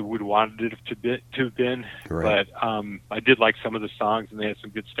synced as I would wanted it to have been. Right. But I did like some of the songs, and they had some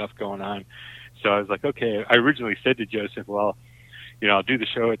good stuff going on. So I was like, okay. I originally said to Joseph, well, I'll do the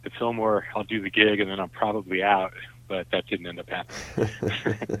show at the Fillmore, I'll do the gig, and then I'm probably out. But that didn't end up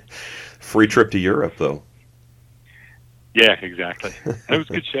happening. Free trip to Europe, though. Yeah, exactly. And it was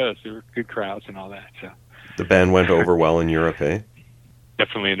good shows. There were good crowds and all that. So the band went over well in Europe, eh?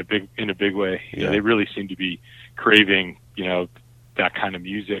 Definitely in a big way. Yeah. They really seemed to be craving, that kind of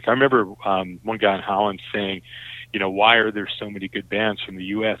music. I remember one guy in Holland saying, why are there so many good bands from the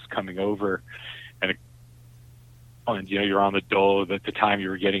U.S. coming over? And you're on the dole. At the time, you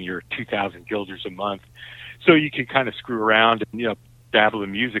were getting your 2,000 guilders a month, so you could kind of screw around and dabble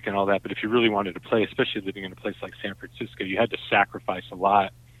in music and all that. But if you really wanted to play, especially living in a place like San Francisco, you had to sacrifice a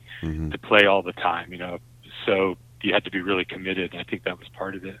lot to play all the time. So you had to be really committed. I think that was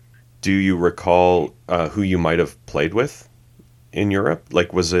part of it. Do you recall who you might have played with in Europe?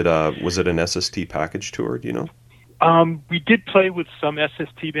 Like, was it an SST package tour? Do you know? We did play with some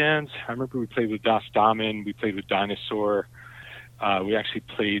SST bands. I remember we played with Das Damen. We played with Dinosaur. We actually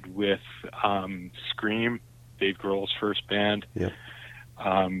played with Scream, Dave Grohl's first band,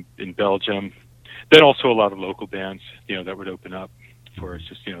 in Belgium. Then also a lot of local bands, that would open up for us,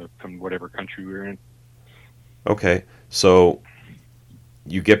 just from whatever country we were in. Okay, so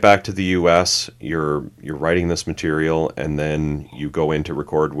you get back to the U.S. You're writing this material, and then you go in to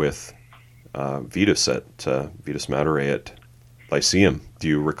record with Vitus at Vitus Matere at Lyceum. Do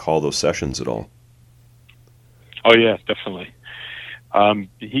you recall those sessions at all? Oh yeah, definitely.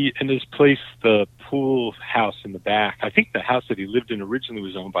 He in his place, the pool house in the back. I think the house that he lived in originally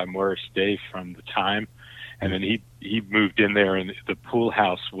was owned by Morris Day from the time, and then he moved in there, and the pool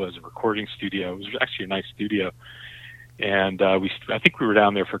house was a recording studio. It was actually a nice studio, and I think we were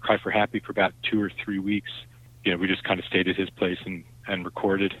down there for Cry for Happy for about 2 or 3 weeks. We just kind of stayed at his place and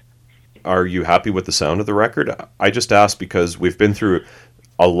recorded. Are you happy with the sound of the record? I just asked because we've been through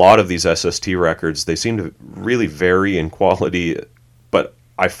a lot of these SST records. They seem to really vary in quality, but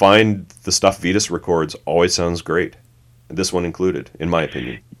I find the stuff Vitus records always sounds great. This one included, in my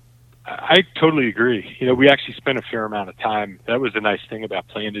opinion. I totally agree. We actually spent a fair amount of time. That was the nice thing about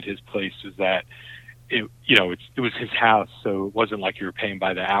playing at his place, is that it was his house, so it wasn't like you were paying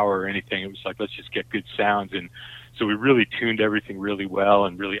by the hour or anything. It was like, let's just get good sounds. And so we really tuned everything really well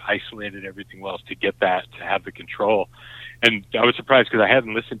and really isolated everything well to get that, to have the control. And I was surprised because I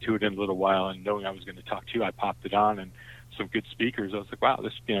hadn't listened to it in a little while, and knowing I was going to talk to you, I popped it on, and some good speakers. I was like, wow,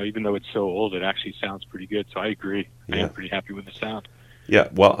 this, even though it's so old, it actually sounds pretty good. So I agree. I am pretty happy with the sound. Yeah,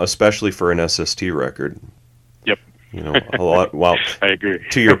 well, especially for an SST record. Yep. A lot. Well, I agree.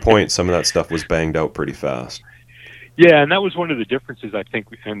 To your point, some of that stuff was banged out pretty fast. Yeah, and that was one of the differences, I think,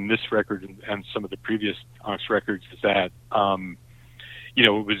 in this record and some of the previous Angst records is that, it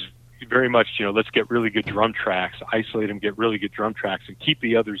was very much, let's get really good drum tracks, isolate them, get really good drum tracks, and keep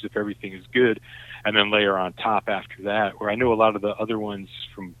the others if everything is good, and then layer on top after that. Where I know a lot of the other ones,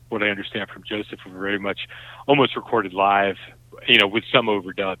 from what I understand from Joseph, were very much almost recorded live, with some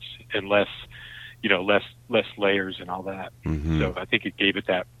overdubs and less layers and all that. Mm-hmm. So I think it gave it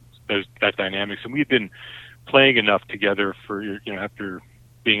that dynamics. And we've been playing enough together for, after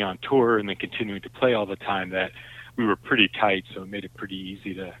being on tour and then continuing to play all the time, that we were pretty tight. So it made it pretty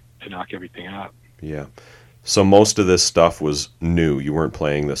easy to knock everything out. Yeah. So most of this stuff was new. You weren't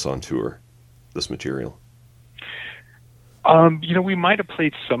playing this on tour, this material. We might have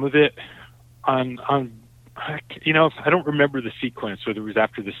played some of it on I don't remember the sequence, whether it was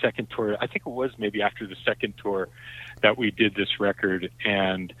after the second tour. I think it was maybe after the second tour that we did this record,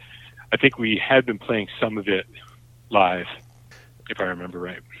 and I think we had been playing some of it live, if I remember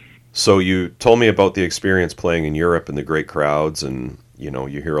right. So you told me about the experience playing in Europe and the great crowds, and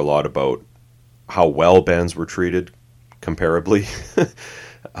you hear a lot about how well bands were treated comparably.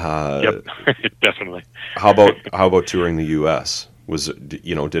 Yep, definitely. How about touring the U.S.? Did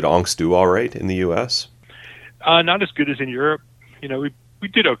Angst do all right in the U.S.? Not as good as in Europe. We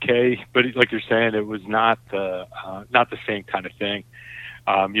did okay, but like you're saying, it was not the same kind of thing.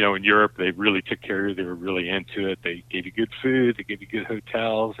 In Europe, they really took care of you. They were really into it. They gave you good food. They gave you good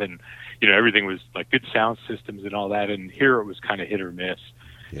hotels, and everything was like good sound systems and all that. And here it was kind of hit or miss.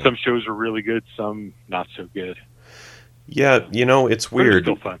 Yeah. Some shows were really good, some not so good. Yeah, it's weird.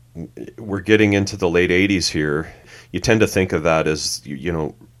 But it was still fun. We're getting into the late '80s here. You tend to think of that as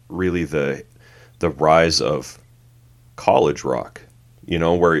really the rise of college rock,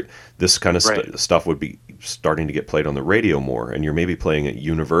 where this kind of stuff would be starting to get played on the radio more, and you're maybe playing at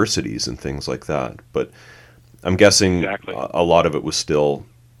universities and things like that. But I'm guessing a lot of it was still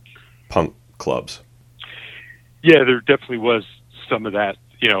punk clubs. Yeah, there definitely was some of that,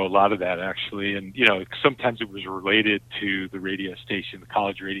 a lot of that actually. And, sometimes it was related to the radio station, the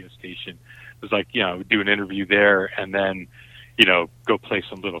college radio station. It was like, do an interview there and then, go play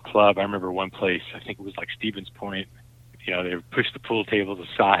some little club. I remember one place, I think it was like Stevens Point, they would push the pool tables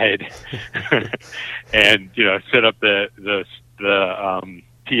aside and, set up the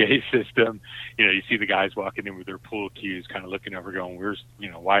PA system. You see the guys walking in with their pool cues, kind of looking over going, where's,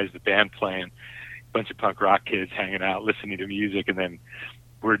 why is the band playing? Bunch of punk rock kids hanging out, listening to music, and then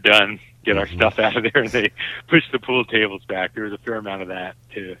we're done, get our stuff out of there, and they push the pool tables back. There was a fair amount of that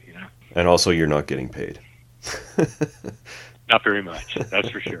too, And also you're not getting paid. Not very much, that's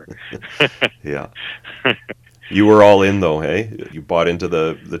for sure. Yeah. You were all in though, hey? You bought into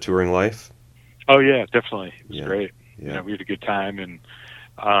the touring life? Oh yeah, definitely. It was great. Yeah. We had a good time, and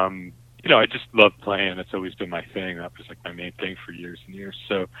I just love playing. It's always been my thing. That was like my main thing for years and years.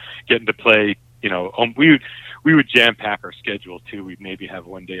 So getting to play, we would jam pack our schedule too. We'd maybe have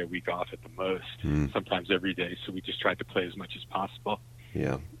one day a week off at the most, sometimes every day. So we just tried to play as much as possible.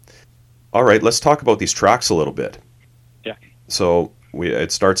 Yeah. All right, let's talk about these tracks a little bit. Yeah. So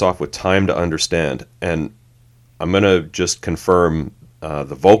it starts off with Time to Understand, and I'm going to just confirm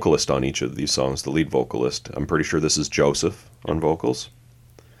the vocalist on each of these songs, the lead vocalist. I'm pretty sure this is Joseph on vocals.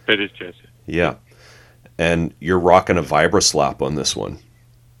 It is Joseph. Yeah. And you're rocking a vibra slap on this one.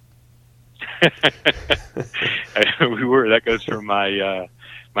 We were. That goes from my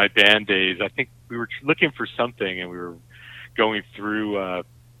my band days. I think we were looking for something, and we were going through a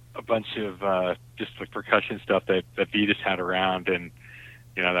bunch of just like percussion stuff that Vetus had around, and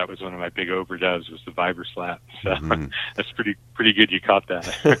that was one of my big overdubs, was the vibra slap. So that's pretty good. You caught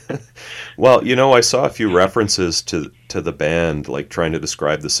that. Well, I saw a few references to the band, like trying to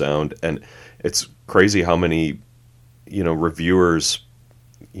describe the sound, and it's crazy how many reviewers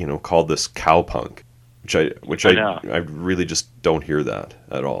called this cowpunk, which I really just don't hear that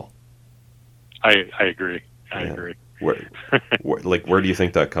at all. I agree. I agree. Where do you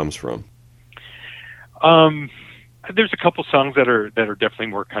think that comes from? There's a couple songs that are definitely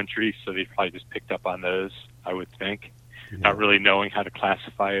more country, so they probably just picked up on those, I would think, not really knowing how to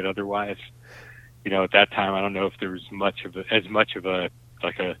classify it otherwise. At that time, I don't know if there was as much of a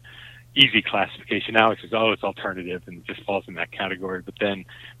easy classification. Now it's just, oh, it's alternative and it just falls in that category. But then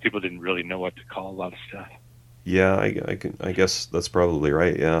people didn't really know what to call a lot of stuff. Yeah, I guess that's probably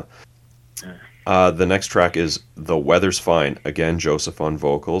right. Yeah. Yeah. The next track is "The Weather's Fine." Again, Joseph on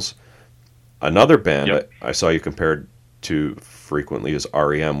vocals. Another band Yep. I saw you compared to frequently is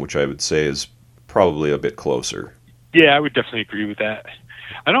REM, which I would say is probably a bit closer. Yeah, I would definitely agree with that.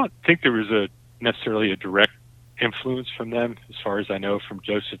 I don't think there was necessarily a direct influence from them, as far as I know, from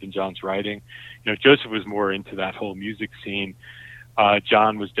Joseph and John's writing. You know, Joseph was more into that whole music scene.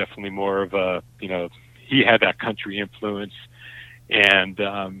 John was definitely more of a, he had that country influence and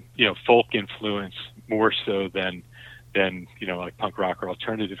folk influence more so than like punk rock or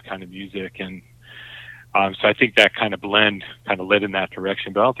alternative kind of music. And so I think that kind of blend kind of led in that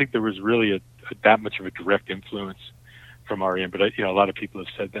direction. But I don't think there was really that much of a direct influence from REM. But a lot of people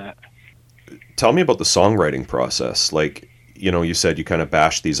have said that. Tell me about the songwriting process. Like, you said you kind of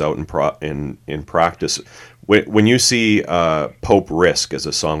bash these out in practice. When you see Pope Risk as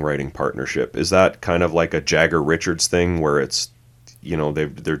a songwriting partnership, is that kind of like a Jagger Richards thing where it's,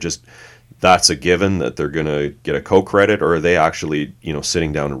 they're just, that's a given that they're going to get a co-credit, or are they actually,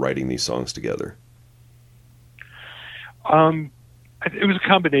 sitting down and writing these songs together? It was a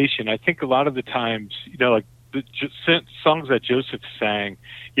combination. I think a lot of the times, like the songs that Joseph sang,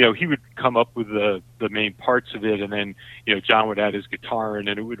 he would come up with the main parts of it, and then, John would add his guitar, and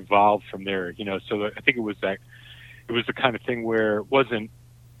then it would evolve from there, So I think it was the kind of thing where it wasn't,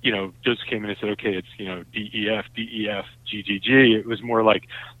 Joseph came in and said, okay, it's, D, E, F, G, G, G. It was more like,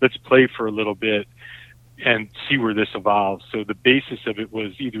 let's play for a little bit and see where this evolves. So the basis of it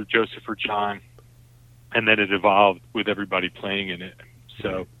was either Joseph or John, and then it evolved with everybody playing in it.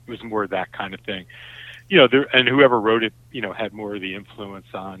 So it was more of that kind of thing. And whoever wrote it, had more of the influence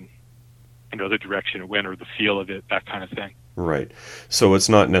on, the direction it went or the feel of it, that kind of thing. Right. So it's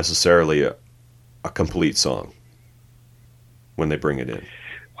not necessarily a complete song when they bring it in.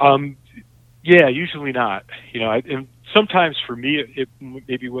 Yeah, usually not. And sometimes for me, it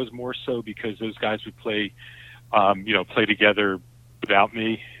maybe was more so because those guys would play together without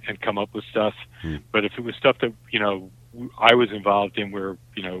me and come up with stuff. But if it was stuff that, I was involved in where,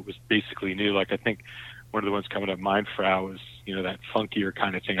 it was basically new, like I think one of the ones coming up, Mein Frau, was, that funkier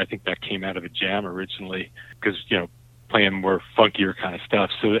kind of thing. I think that came out of a jam originally because, playing more funkier kind of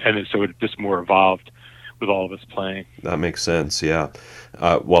stuff. So it just more evolved with all of us playing. That makes sense, yeah.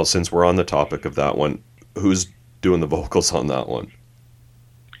 Well, since we're on the topic of that one, who's doing the vocals on that one?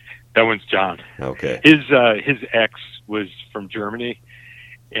 That one's John. Okay. His ex was from Germany,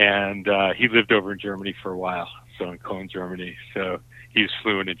 and he lived over in Germany for a while, so in Cologne, Germany. So he was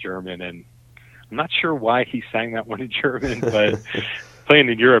fluent in German, and I'm not sure why he sang that one in German, but playing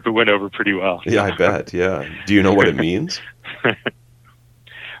in Europe, it went over pretty well. Yeah, I bet, yeah. Do you know what it means?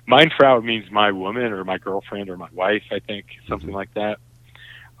 Mein Frau means my woman or my girlfriend or my wife, I think, something like that.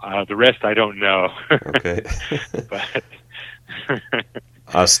 The rest I don't know. Okay.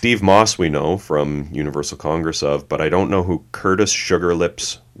 But Steve Moss we know from Universal Congress of, but I don't know who Curtis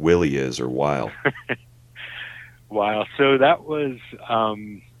Sugarlips Willie is or Weil. Wow. So that was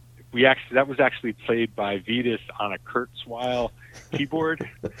that was actually played by Vetus on a Kurzweil keyboard.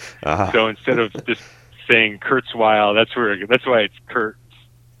 So instead of just saying Kurzweil, that's why it's Kurt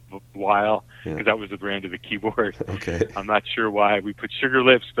Weil, because that was the brand of the keyboard. Okay. I'm not sure why we put Sugar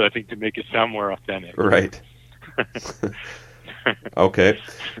Lips, but I think to make it sound more authentic. Right. Okay.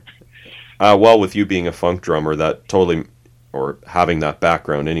 Well, with you being a funk drummer, that totally, or having that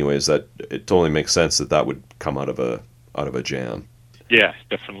background anyways, that it totally makes sense that would come out of a jam. Yeah,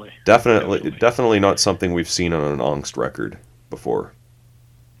 definitely. Definitely not something we've seen on an Angst record before.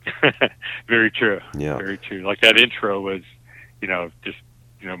 Very true. Yeah. Very true. Like that intro was, just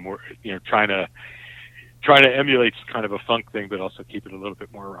more, trying to emulate kind of a funk thing, but also keep it a little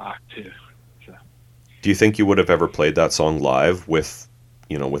bit more rock too. So. Do you think you would have ever played that song live with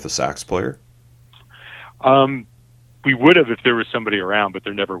a sax player? We would have if there was somebody around, but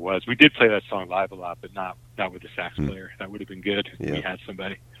there never was. We did play that song live a lot, but not with a sax player. That would have been good if we had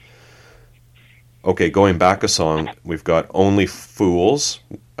somebody. Okay, going back a song, we've got Only Fools,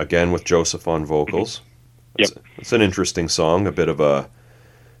 again with Joseph on vocals. It's an interesting song, a bit of a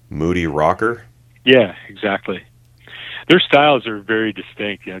moody rocker. Yeah, exactly. Their styles are very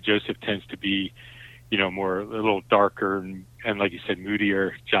distinct. Joseph tends to be, more a little darker and like you said,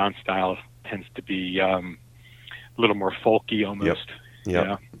 moodier. John's style tends to be a little more folky almost.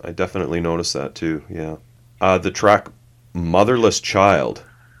 Yep. I definitely noticed that too. Yeah. The track Motherless Child,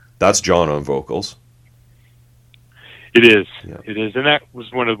 that's John on vocals. It is. Yeah. It is. And that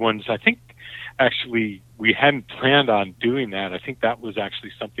was one of the ones I think actually, we hadn't planned on doing that. I think that was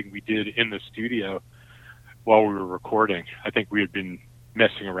actually something we did in the studio while we were recording. I think we had been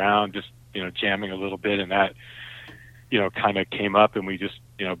messing around, just, jamming a little bit, and that, kind of came up, and we just,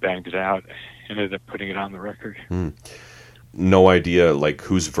 banged it out and ended up putting it on the record. No idea, like,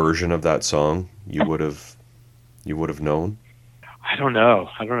 whose version of that song you would have known? I don't know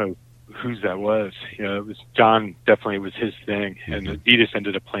whose that was. It was John. Definitely, it was his thing, and Vitas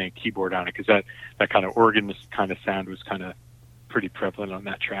ended up playing keyboard on it because that kind of organist kind of sound was kind of pretty prevalent on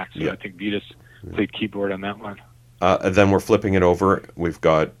that track. So I think Vitas played keyboard on that one. And then we're flipping it over. We've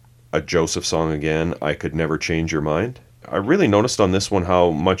got a Joseph song again. I Could Never Change Your Mind. I really noticed on this one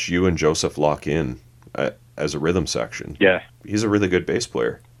how much you and Joseph lock in as a rhythm section. Yeah, he's a really good bass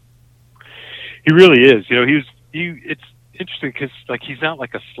player. He really is. It's interesting because like he's not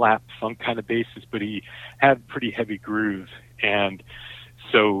like a slap funk kind of bassist, but he had pretty heavy groove, and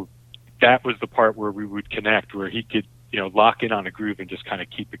so that was the part where we would connect, where he could lock in on a groove and just kind of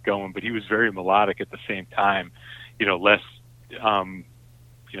keep it going. But he was very melodic at the same time, less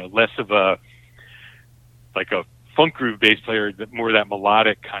of a funk groove bass player, more that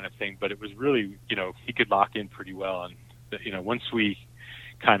melodic kind of thing. But it was really he could lock in pretty well, and once we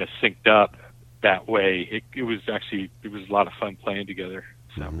kind of synced up that way, it was a lot of fun playing together.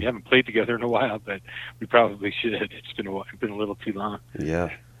 So we haven't played together in a while, but we probably should. It's been a little too long. Yeah.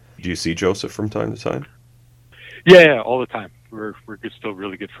 Do you see Joseph from time to time? Yeah, all the time. We're still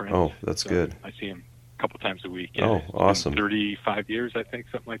really good friends. Oh, that's good. I see him a couple times a week. Yeah. Oh, awesome. 35 years, I think,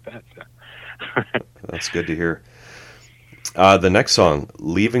 something like that. So. That's good to hear. The next song,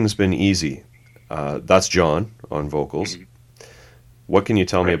 Leaving's Been Easy. That's John on vocals. Mm-hmm. What can you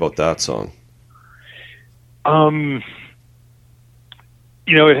tell me about that song?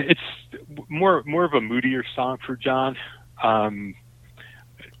 It's more of a moodier song for John. And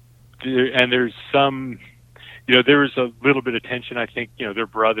there's some, there was a little bit of tension. I think, they're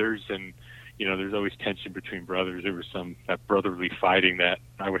brothers, and, there's always tension between brothers. There was that brotherly fighting that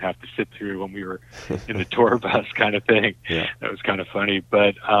I would have to sit through when we were in the tour bus kind of thing. Yeah. That was kind of funny.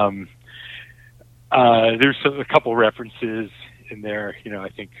 But there's a couple references in there, I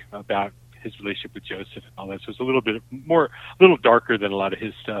think, about his relationship with Joseph and all that. So it's a little darker than a lot of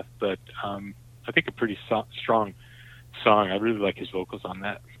his stuff, but I think a pretty strong song. I really like his vocals on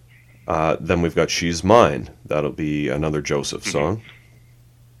that. Then we've got She's Mine. That'll be another Joseph song.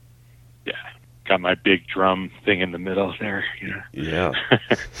 Yeah. Got my big drum thing in the middle there. Yeah.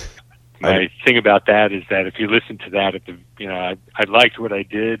 My thing about that is that if you listen to that I liked what I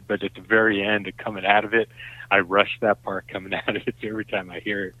did, but at the very end, coming out of it, I rush that part coming out of it. So every time I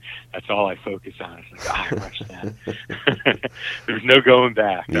hear it, that's all I focus on. It's like, I rushed that. There's no going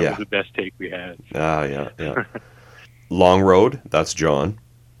back. That was the best take we had. Yeah. Long Road, that's John.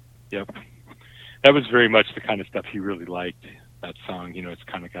 Yep. That was very much the kind of stuff he really liked, that song. It's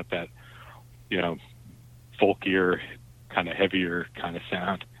kind of got that, folkier, kind of heavier kind of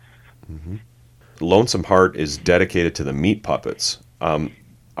sound. Mm-hmm. Lonesome Heart is dedicated to the Meat Puppets.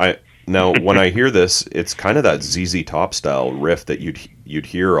 Now, when I hear this, it's kind of that ZZ Top style riff that you'd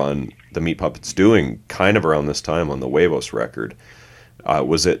hear on the Meat Puppets doing kind of around this time on the Huevos record.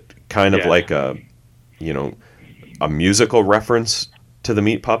 Was it kind of like a musical reference to the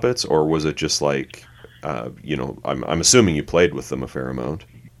Meat Puppets, or was it just like, I'm assuming you played with them a fair amount?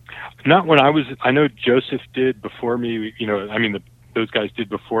 Not when I know Joseph did before me. Those guys did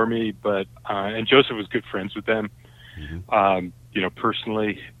before me, but and Joseph was good friends with them. Mm-hmm.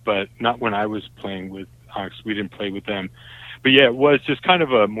 Personally, but not when I was playing with Angst. We didn't play with them. But yeah, it was just kind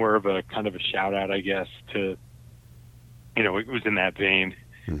of more of a shout out, I guess, to, it was in that vein,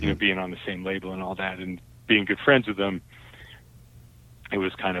 mm-hmm. Being on the same label and all that, and being good friends with them. It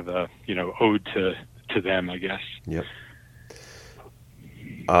was kind of a, ode to them, I guess. Yep.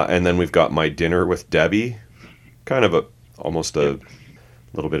 And then we've got My Dinner with Debbie, kind of almost a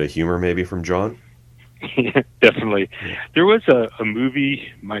little bit of humor maybe from John. Definitely. There was a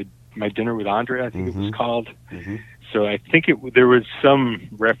movie, My Dinner with Andre, I think mm-hmm. it was called. Mm-hmm. So I think there was some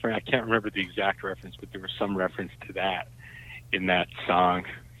reference. I can't remember the exact reference, but there was some reference to that in that song.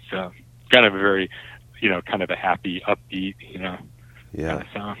 So kind of a very, kind of a happy, upbeat, kind of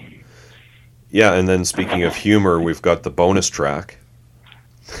song. Yeah, and then speaking of humor, we've got the bonus track.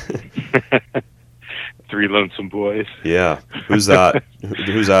 Three Lonesome Boys. Yeah. Who's that?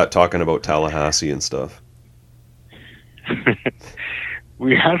 Who's that talking about Tallahassee and stuff? I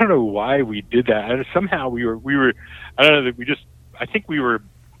don't know why we did that. Somehow we were I don't know, I think we were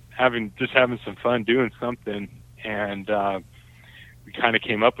having some fun doing something, and we kind of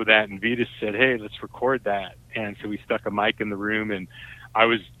came up with that, and Vitas said, "Hey, let's record that." And so we stuck a mic in the room, and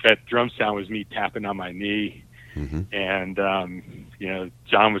that drum sound was me tapping on my knee, Mm-hmm. and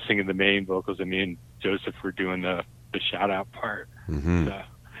John was singing the main vocals, and me and Joseph were doing the shout out part. Mm-hmm. So.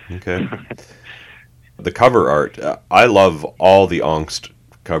 Okay. The cover art, I love all the Angst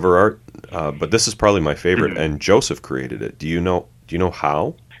cover art, but this is probably my favorite, Mm-hmm. and Joseph created it. Do you know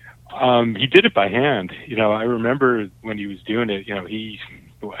how? He did it by hand. I remember when he was doing it.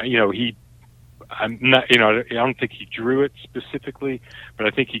 I'm not. I don't think he drew it specifically, but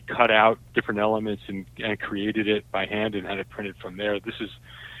I think he cut out different elements and created it by hand and had it printed from there. This is,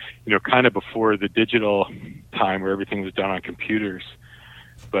 kind of before the digital time where everything was done on computers,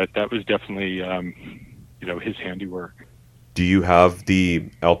 but that was definitely, his handiwork. Do you have the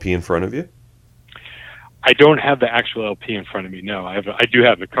LP in front of you? I don't have the actual LP in front of me. No, I do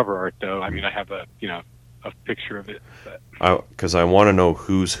have the cover art though. I mean, I have a picture of it. Because I want to know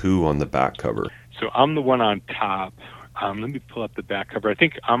who's who on the back cover. So I'm the one on top. Let me pull up the back cover.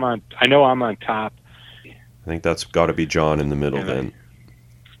 I know I'm on top. I think that's got to be John in the middle then.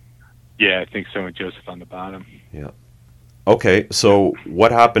 Yeah, I think so, and Joseph on the bottom. Yeah. Okay, so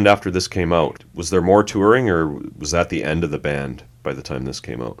what happened after this came out? Was there more touring, or was that the end of the band by the time this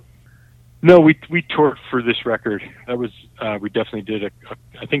came out? No, we toured for this record. That was we definitely did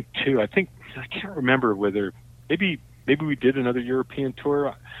I think two. I can't remember whether maybe we did another European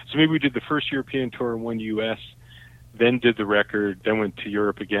tour. So maybe we did the first European tour and one U.S., then did the record, then went to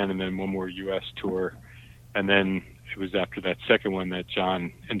Europe again, and then one more U.S. tour, and then it was after that second one that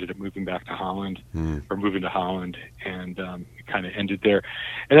John ended up moving back to Holland, or moving to Holland, and it kind of ended there.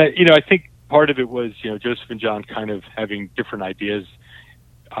 And I think part of it was Joseph and John kind of having different ideas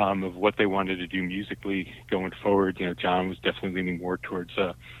of what they wanted to do musically going forward. John was definitely leaning more towards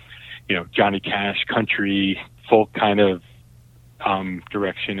Johnny Cash, country, folk kind of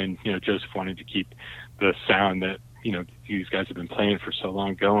direction, and Joseph wanted to keep the sound that these guys have been playing for so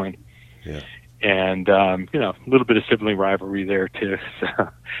long going. Yeah. And a little bit of sibling rivalry there too, so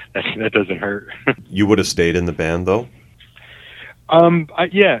that doesn't hurt. You would have stayed in the band though?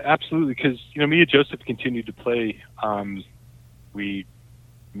 Yeah, absolutely, because me and Joseph continued to play. We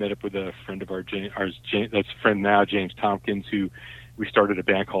met up with a friend of that's a friend now, James Tompkins, who we started a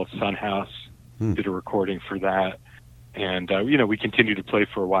band called Sun House. Did a recording for that, and we continued to play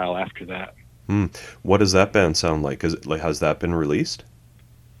for a while after that. What does that band sound like? Has that been released?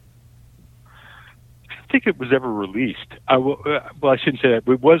 I don't think it was ever released. Well, I shouldn't say that.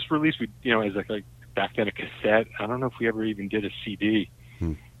 It was released. As like back then a cassette. I don't know if we ever even did a CD.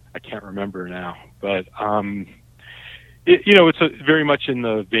 I can't remember now, but it's very much in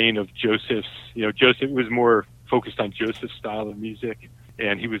the vein of Joseph's. Joseph was more focused on Joseph's style of music,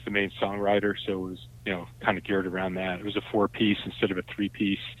 and he was the main songwriter, so it was kind of geared around that. It was a 4-piece instead of a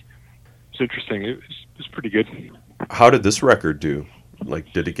 3-piece. It's interesting. It was pretty good. How did this record do?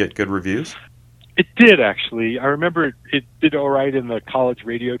 Did it get good reviews? It did, actually. I remember it did all right in the college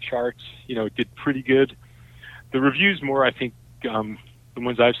radio charts. It did pretty good. The reviews more, I think, the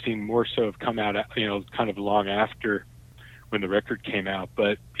ones I've seen more so have come out, kind of long after when the record came out.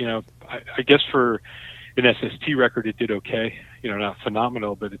 But, I guess for an SST record, it did okay. Not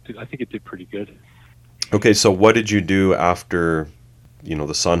phenomenal, but I think it did pretty good. Okay, so what did you do after,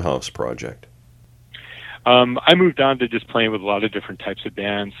 the Sun House project? I moved on to just playing with a lot of different types of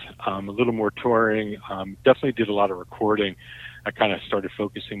bands, a little more touring, definitely did a lot of recording. I kind of started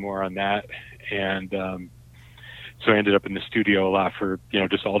focusing more on that, and so I ended up in the studio a lot for,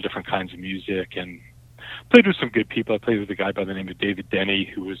 just all different kinds of music, and played with some good people. I played with a guy by the name of David Denny,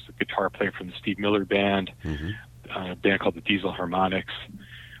 who was the guitar player from the Steve Miller Band, a band called the Diesel Harmonics.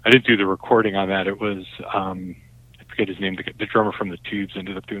 I didn't do the recording on that. It was, I forget his name, the drummer from the Tubes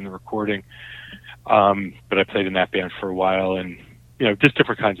ended up doing the recording. But I played in that band for a while, and just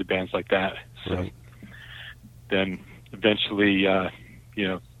different kinds of bands like that. So then eventually,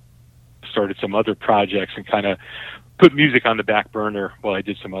 started some other projects and kind of put music on the back burner while I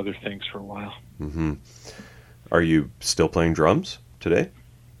did some other things for a while. Are you still playing drums today?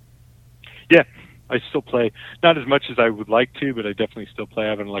 Yeah, I still play. Not as much as I would like to, but I definitely still play. I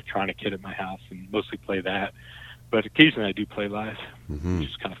have an electronic kit at my house and mostly play that. But occasionally I do play live, which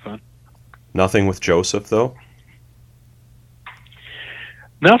is kind of fun. Nothing with Joseph, though?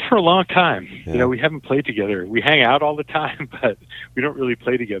 Not for a long time. Yeah. We haven't played together. We hang out all the time, but we don't really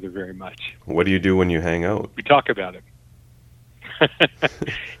play together very much. What do you do when you hang out? We talk about it.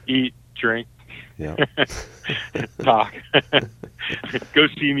 Eat, drink, talk. Go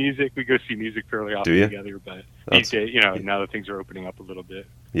see music. We go see music fairly often together, but these days, now that things are opening up a little bit.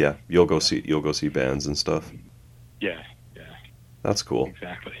 Yeah, you'll go see bands and stuff. Yeah. That's cool.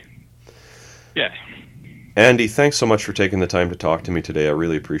 Exactly. Yeah. Andy, thanks so much for taking the time to talk to me today. I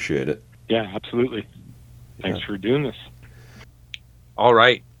really appreciate it. Yeah, absolutely. Thanks for doing this. All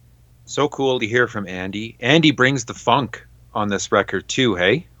right. So cool to hear from Andy. Andy brings the funk on this record too,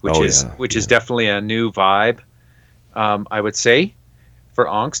 hey? Which is definitely a new vibe, I would say, for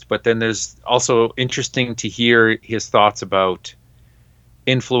Angst. But then there's also interesting to hear his thoughts about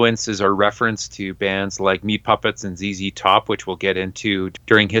influences or reference to bands like Meat Puppets and ZZ Top, which we'll get into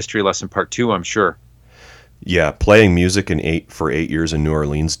during History Lesson Part 2, I'm sure. Yeah, playing music for 8 years in New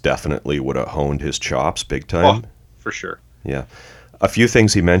Orleans definitely would have honed his chops big time. Oh, for sure. Yeah. A few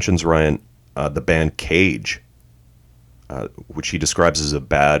things he mentions, Ryan, the band Cage, which he describes as a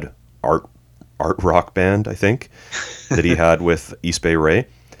bad art rock band, I think, that he had with East Bay Ray.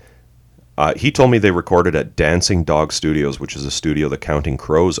 He told me they recorded at Dancing Dog Studios, which is a studio the Counting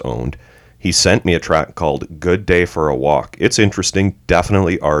Crows owned. He sent me a track called Good Day for a Walk. It's interesting,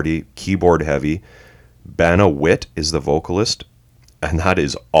 definitely arty, keyboard heavy. Banna Witt is the vocalist, and that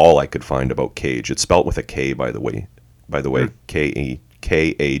is all I could find about Cage. It's spelt with a K, by the way. Kage.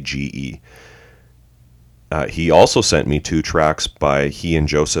 He also sent me 2 tracks by he and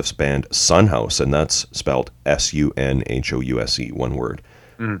Joseph's band Sunhouse, and that's spelled Sunhouse, one word.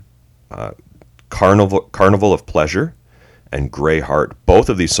 Carnival of Pleasure and Grey Heart. Both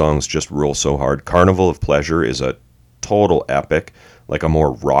of these songs just rule so hard. Carnival of Pleasure is a total epic, like a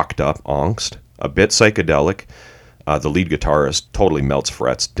more rocked up Angst, a bit psychedelic. The lead guitarist totally melts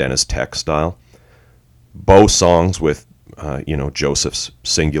frets, Dennis Tech style. Both songs with Joseph's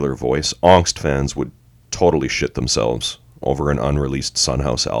singular voice. Angst fans would totally shit themselves over an unreleased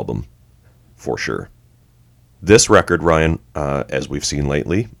Sunhouse album, for sure. This record, Ryan, as we've seen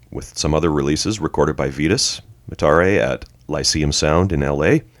lately, with some other releases, recorded by Vitas Matare at Lyceum Sound in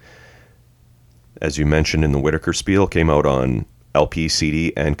LA. As you mentioned in the Whitaker Spiel, came out on LP,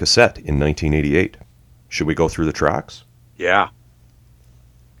 CD, and cassette in 1988. Should we go through the tracks? Yeah.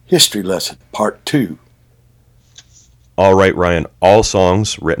 History Lesson, Part 2. All right, Ryan. All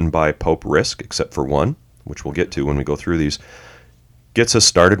songs written by Pope Risk, except for one, which we'll get to when we go through these. Gets us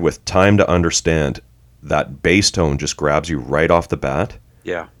started with Time to Understand. That bass tone just grabs you right off the bat.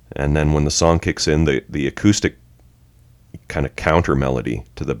 Yeah. And then when the song kicks in, the acoustic kind of counter melody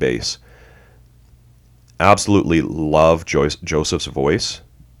to the bass. Absolutely love Joseph's voice.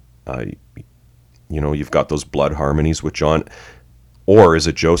 You've got those blood harmonies with John. Or is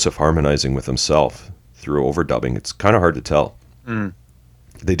it Joseph harmonizing with himself through overdubbing? It's kind of hard to tell.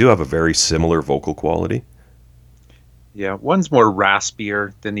 They do have a very similar vocal quality. Yeah, one's more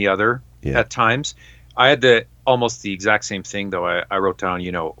raspier than the other at times. I had almost the exact same thing, though. I wrote down,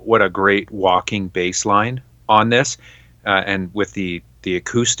 what a great walking bass line on this. And with the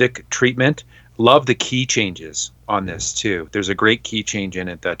acoustic treatment, love the key changes on this, too. There's a great key change in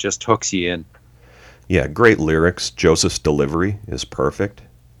it that just hooks you in. Yeah, great lyrics. Joseph's delivery is perfect.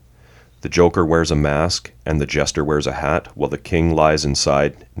 The Joker wears a mask and the Jester wears a hat while the King lies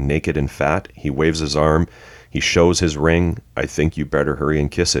inside, naked and fat. He waves his arm. He shows his ring. I think you better hurry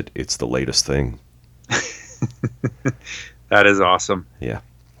and kiss it. It's the latest thing. That is awesome. Yeah.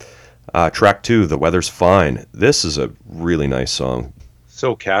 Track 2, The Weather's Fine. This is a really nice song.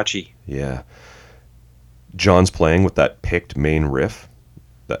 So catchy. Yeah. John's playing with that picked main riff,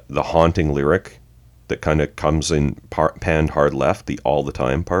 the haunting lyric that kind of comes in panned hard left, the all the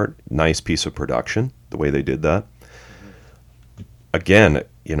time part. Nice piece of production, the way they did that. Again,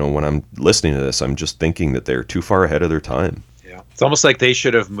 when I'm listening to this, I'm just thinking that they're too far ahead of their time. Yeah. It's almost like they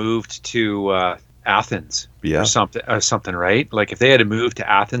should have moved to Athens or something, right? Like if they had moved to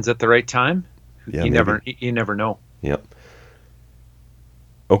Athens at the right time, you never know. Yep.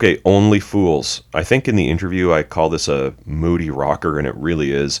 Okay, Only Fools. I think in the interview I call this a moody rocker, and it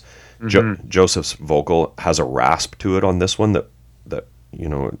really is. Joseph's vocal has a rasp to it on this one that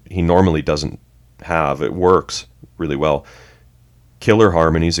he normally doesn't have. It works really well. Killer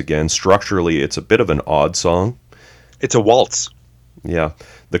harmonies again. Structurally, it's a bit of an odd song. It's a waltz. Yeah.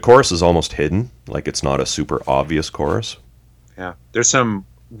 The chorus is almost hidden, like it's not a super obvious chorus. Yeah. There's some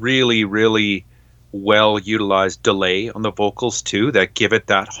really, really well utilized delay on the vocals too that give it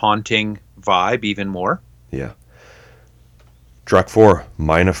that haunting vibe even more. Yeah. Track 4,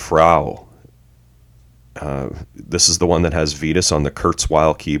 Meine Frau. This is the one that has Vitas on the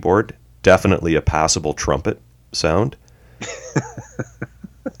Kurzweil keyboard. Definitely a passable trumpet sound.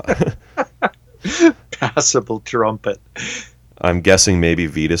 Passable trumpet. I'm guessing maybe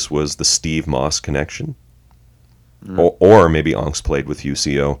Vitas was the Steve Moss connection. Or maybe Angst played with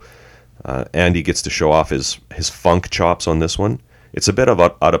UCO. Andy gets to show off his funk chops on this one. It's a bit of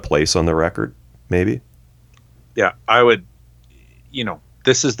out of place on the record, maybe. Yeah, I would,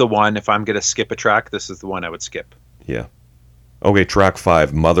 This is the one, if I'm going to skip a track, this is the one I would skip. Yeah. Okay, track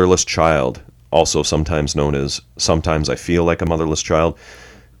 5, Motherless Child, also sometimes known as Sometimes I Feel Like a Motherless Child.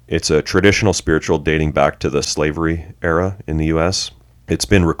 It's a traditional spiritual dating back to the slavery era in the U.S. It's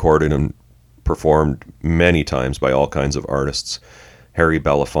been recorded and performed many times by all kinds of artists. Harry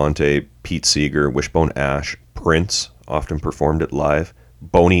Belafonte, Pete Seeger, Wishbone Ash, Prince often performed it live.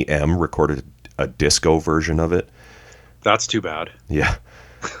 Boney M recorded a disco version of it. That's too bad. Yeah.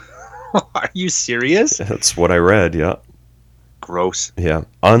 Are you serious? That's what I read, yeah. Gross. Yeah.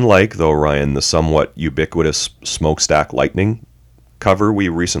 Unlike, though, Ryan, the somewhat ubiquitous Smokestack Lightning cover we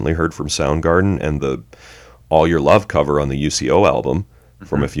recently heard from Soundgarden and the All Your Love cover on the UCO album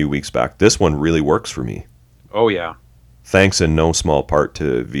from a few weeks back, this one really works for me. Oh, yeah. Thanks in no small part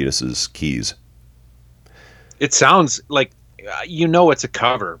to Vitus's keys. It sounds like, it's a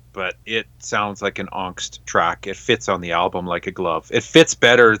cover, but it sounds like an Angst track. It fits on the album like a glove. It fits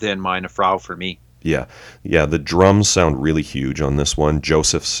better than Meine Frau for me. Yeah. Yeah, the drums sound really huge on this one.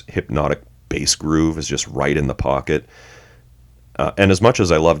 Joseph's hypnotic bass groove is just right in the pocket. And as much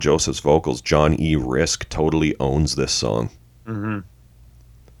as I love Joseph's vocals, John E. Risk totally owns this song. Mm-hmm.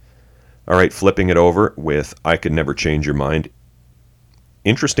 All right, flipping it over with I Could Never Change Your Mind.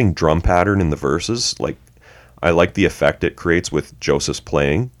 Interesting drum pattern in the verses. I like the effect it creates with Joseph's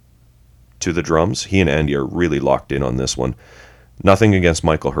playing to the drums. He and Andy are really locked in on this one. Nothing against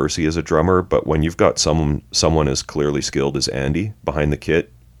Michael Hersey as a drummer, but when you've got someone as clearly skilled as Andy behind the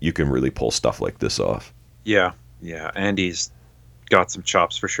kit, you can really pull stuff like this off. Yeah. Andy's got some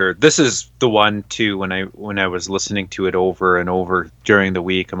chops for sure. This is the one too. When I was listening to it over and over during the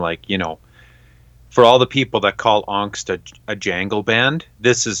week, I'm like, for all the people that call Angst a jangle band,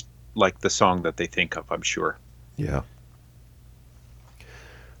 this is like the song that they think of, I'm sure. Yeah.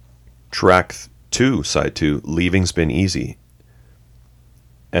 Track 2, side 2, Leaving's Been Easy.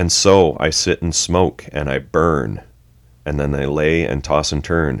 And so I sit and smoke and I burn, and then I lay and toss and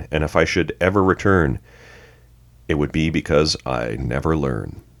turn, and if I should ever return, it would be because I never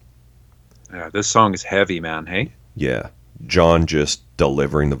learn. Yeah, this song is heavy, man, hey? Yeah. John just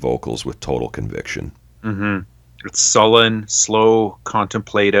delivering the vocals with total conviction. Mm-hmm. It's sullen, slow,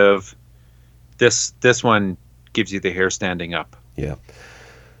 contemplative. This one gives you the hair standing up. Yeah.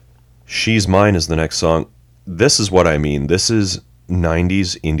 She's Mine is the next song. This is what I mean. This is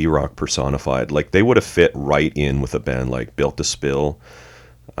 90s indie rock personified. Like, they would have fit right in with a band like Built to Spill,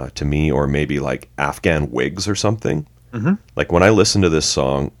 to me, or maybe like Afghan Wigs or something. Mm-hmm. Like, when I listen to this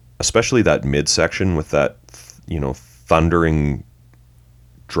song, especially that midsection with that, thundering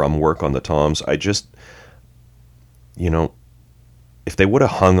drum work on the toms, I just, if they would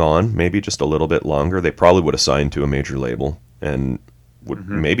have hung on maybe just a little bit longer, they probably would have signed to a major label and would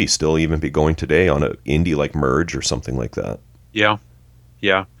maybe still even be going today on an indie like Merge or something like that. Yeah.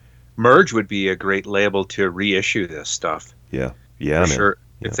 Merge would be a great label to reissue this stuff. Yeah, for man. Sure.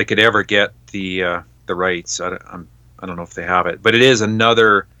 Yeah. If they could ever get the rights, I don't know if they have it, but it is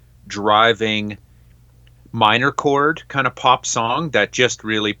another driving minor chord kind of pop song that just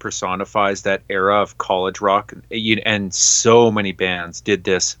really personifies that era of college rock, and so many bands did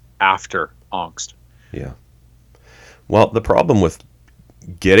this after Angst. Yeah. Well, the problem with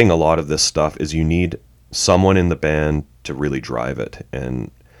getting a lot of this stuff is you need someone in the band to really drive it,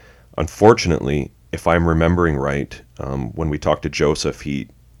 and unfortunately, if I'm remembering right, when we talked to Joseph, he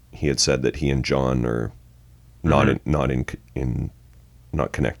had said that he and John are not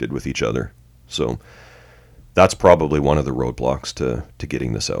connected with each other. So that's probably one of the roadblocks to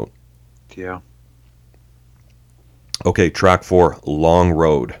getting this out. Yeah. Okay, track 4, Long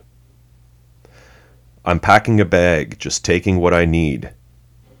Road. I'm packing a bag, just taking what I need.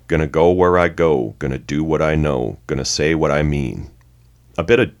 Gonna go where I go, gonna do what I know, gonna say what I mean. A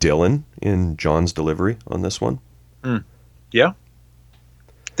bit of Dylan in John's delivery on this one. Yeah.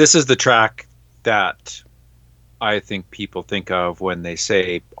 This is the track that I think people think of when they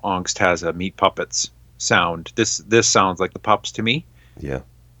say Angst has a Meat Puppets sound. This sounds like the Pups to me. Yeah.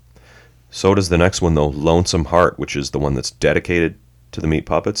 So does the next one, though, Lonesome Heart, which is the one that's dedicated to the Meat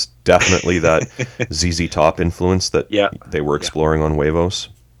Puppets. Definitely that ZZ Top influence that they were exploring on Huevos.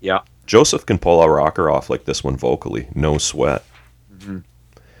 Yeah. Joseph can pull a rocker off like this one vocally, no sweat. Mm-hmm.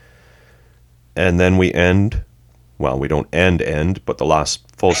 And then we end, well, we don't end, but the last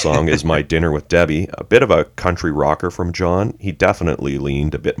full song is My Dinner with Debbie, a bit of a country rocker from John. He definitely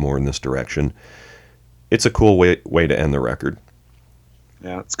leaned a bit more in this direction. It's a cool way to end the record.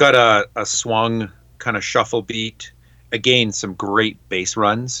 Yeah, it's got a swung kind of shuffle beat. Again, some great bass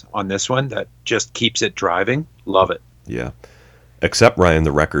runs on this one that just keeps it driving. Love it. Yeah. Except, Ryan,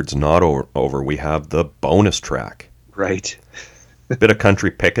 the record's not over. We have the bonus track. Right. Bit of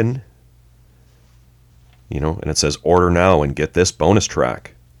country pickin'. And it says order now and get this bonus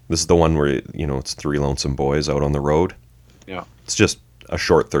track. This is the one where, it's three lonesome boys out on the road. Yeah. It's just a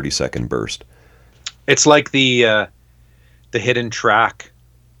short 30-second burst. It's like the hidden track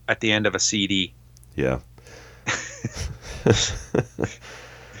at the end of a CD. Yeah.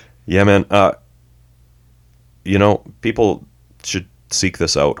 Yeah, man. People should seek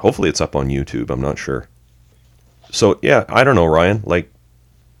this out. Hopefully it's up on YouTube. I'm not sure. So, yeah, I don't know, Ryan.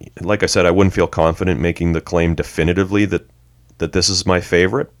 Like I said, I wouldn't feel confident making the claim definitively that this is my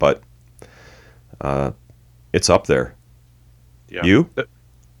favorite, but it's up there. Yeah. You?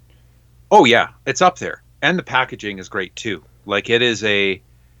 Oh, yeah, it's up there. And the packaging is great, too. Like, it is a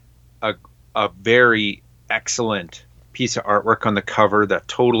very excellent piece of artwork on the cover that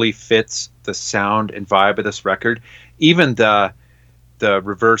totally fits the sound and vibe of this record. Even the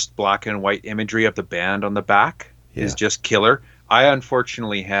reversed black and white imagery of the band on the back is just killer. I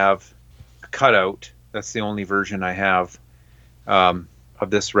unfortunately have a cutout. That's the only version I have of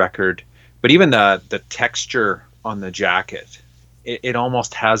this record. But even the texture on the jacket, it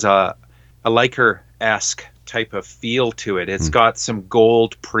almost has a Leica-esque type of feel to it. It's got some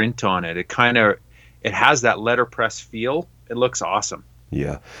gold print on it. It has that letterpress feel. It looks awesome.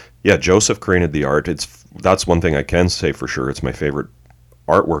 Yeah. Joseph created the art. That's one thing I can say for sure. It's my favorite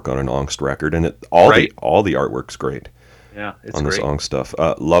artwork on an Angst record, and all the artwork's great. Yeah, it's on great. This Angst stuff.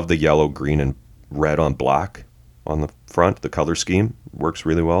 Love the yellow, green, and red on black on the front. The color scheme works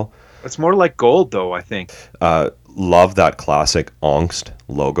really well. It's more like gold, though, I think. Love that classic Angst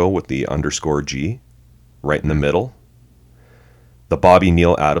logo with the _G right in the middle. The Bobby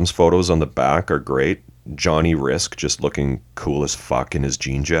Neal Adams photos on the back are great. Johnny Risk just looking cool as fuck in his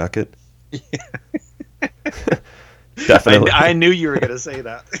jean jacket. Definitely. I knew you were going to say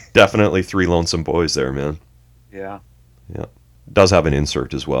that. Definitely three lonesome boys there, man. Yeah. Does have an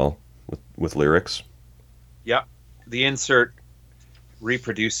insert as well with lyrics. Yeah. The insert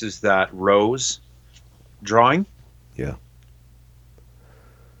reproduces that rose drawing. Yeah.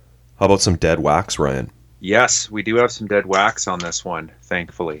 How about some dead wax, Ryan? Yes, we do have some dead wax on this one,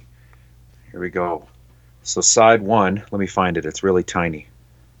 thankfully. Here we go. So side one, let me find it. It's really tiny.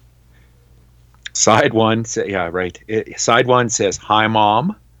 Side one, side one says, "Hi,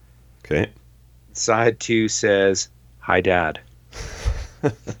 Mom." Okay. Side two says, "Hi, Dad."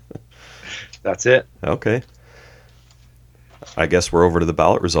 That's it. Okay. I guess we're over to the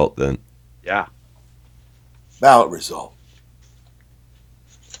ballot result then. Yeah. Ballot result.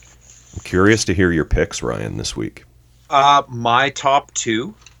 I'm curious to hear your picks, Ryan, this week. My top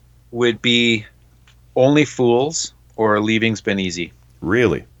two would be Only Fools or Leaving's Been Easy.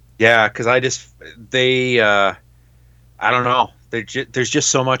 Really? Yeah, because I don't know. There's just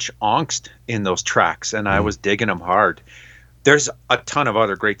so much angst in those tracks, and I was digging them hard. There's a ton of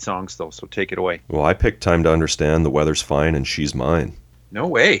other great songs, though, so take it away. Well, I picked Time to Understand, The Weather's Fine, and She's Mine. No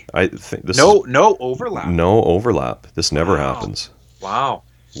way. I think this no overlap. No overlap. This never happens. Wow.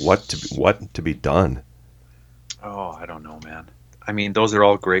 What to be done? Oh, I don't know, man. I mean, those are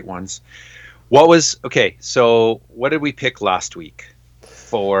all great ones. Okay, so what did we pick last week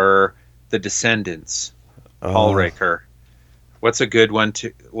for The Descendants? Paul Ricker. What's a good one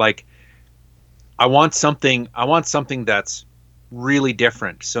to like? I want something that's really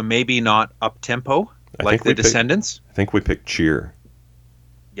different. So maybe not up tempo like The Descendants. I think we picked Cheer.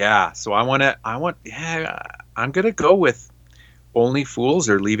 Yeah, so I'm gonna go with Only Fools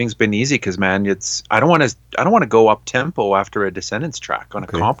or Leaving's Been Easy because, man, I don't want to go up tempo after a Descendants track on a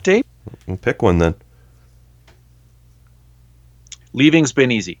comp tape. We'll pick one then. Leaving's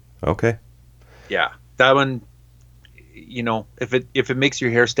Been Easy. Okay. Yeah, that one. If it makes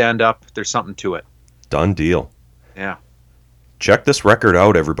your hair stand up, there's something to it. Done deal. Yeah. Check this record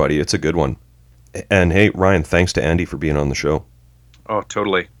out, everybody. It's a good one. And hey, Ryan, thanks to Andy for being on the show. Oh,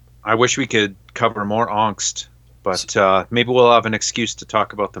 totally. I wish we could cover more Angst, but maybe we'll have an excuse to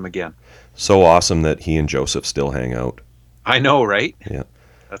talk about them again. So awesome that he and Joseph still hang out. I know, right? Yeah.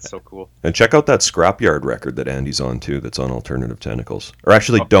 That's so cool. And check out that Scrapyard record that Andy's on, too, that's on Alternative Tentacles. Or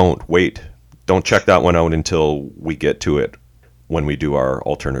actually, don't. Wait. Don't check that one out until we get to it when we do our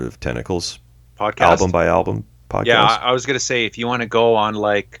Alternative Tentacles podcast. Album by album podcast. Yeah, I was going to say, if you want to go on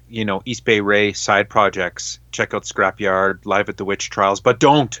East Bay Ray side projects, check out Scrapyard, Live at the Witch Trials, but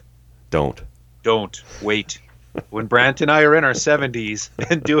don't. Wait. When Brant and I are in our 70s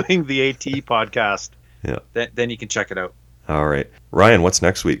and doing the AT podcast, then you can check it out. All right. Ryan, what's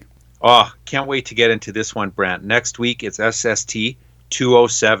next week? Oh, can't wait to get into this one, Brant. Next week, it's SST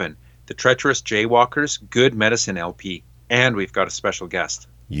 207, The Treacherous Jaywalkers Good Medicine LP. And we've got a special guest.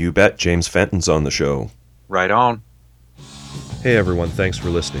 You bet. James Fenton's on the show. Right on. Hey everyone, thanks for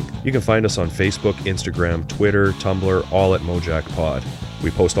listening. You can find us on Facebook, Instagram, Twitter, Tumblr, all at Mojack Pod.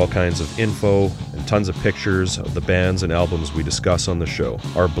 We post all kinds of info and tons of pictures of the bands and albums we discuss on the show.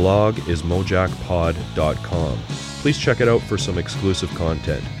 Our blog is mojackpod.com. Please check it out for some exclusive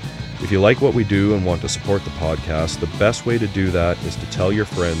content. If you like what we do and want to support the podcast, the best way to do that is to tell your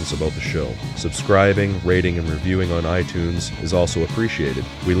friends about the show. Subscribing, rating, and reviewing on iTunes is also appreciated.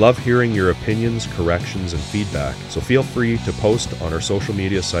 We love hearing your opinions, corrections, and feedback, so feel free to post on our social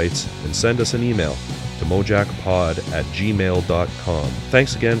media sites and send us an email to mojackpod@gmail.com.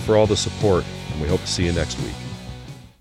 Thanks again for all the support, and we hope to see you next week.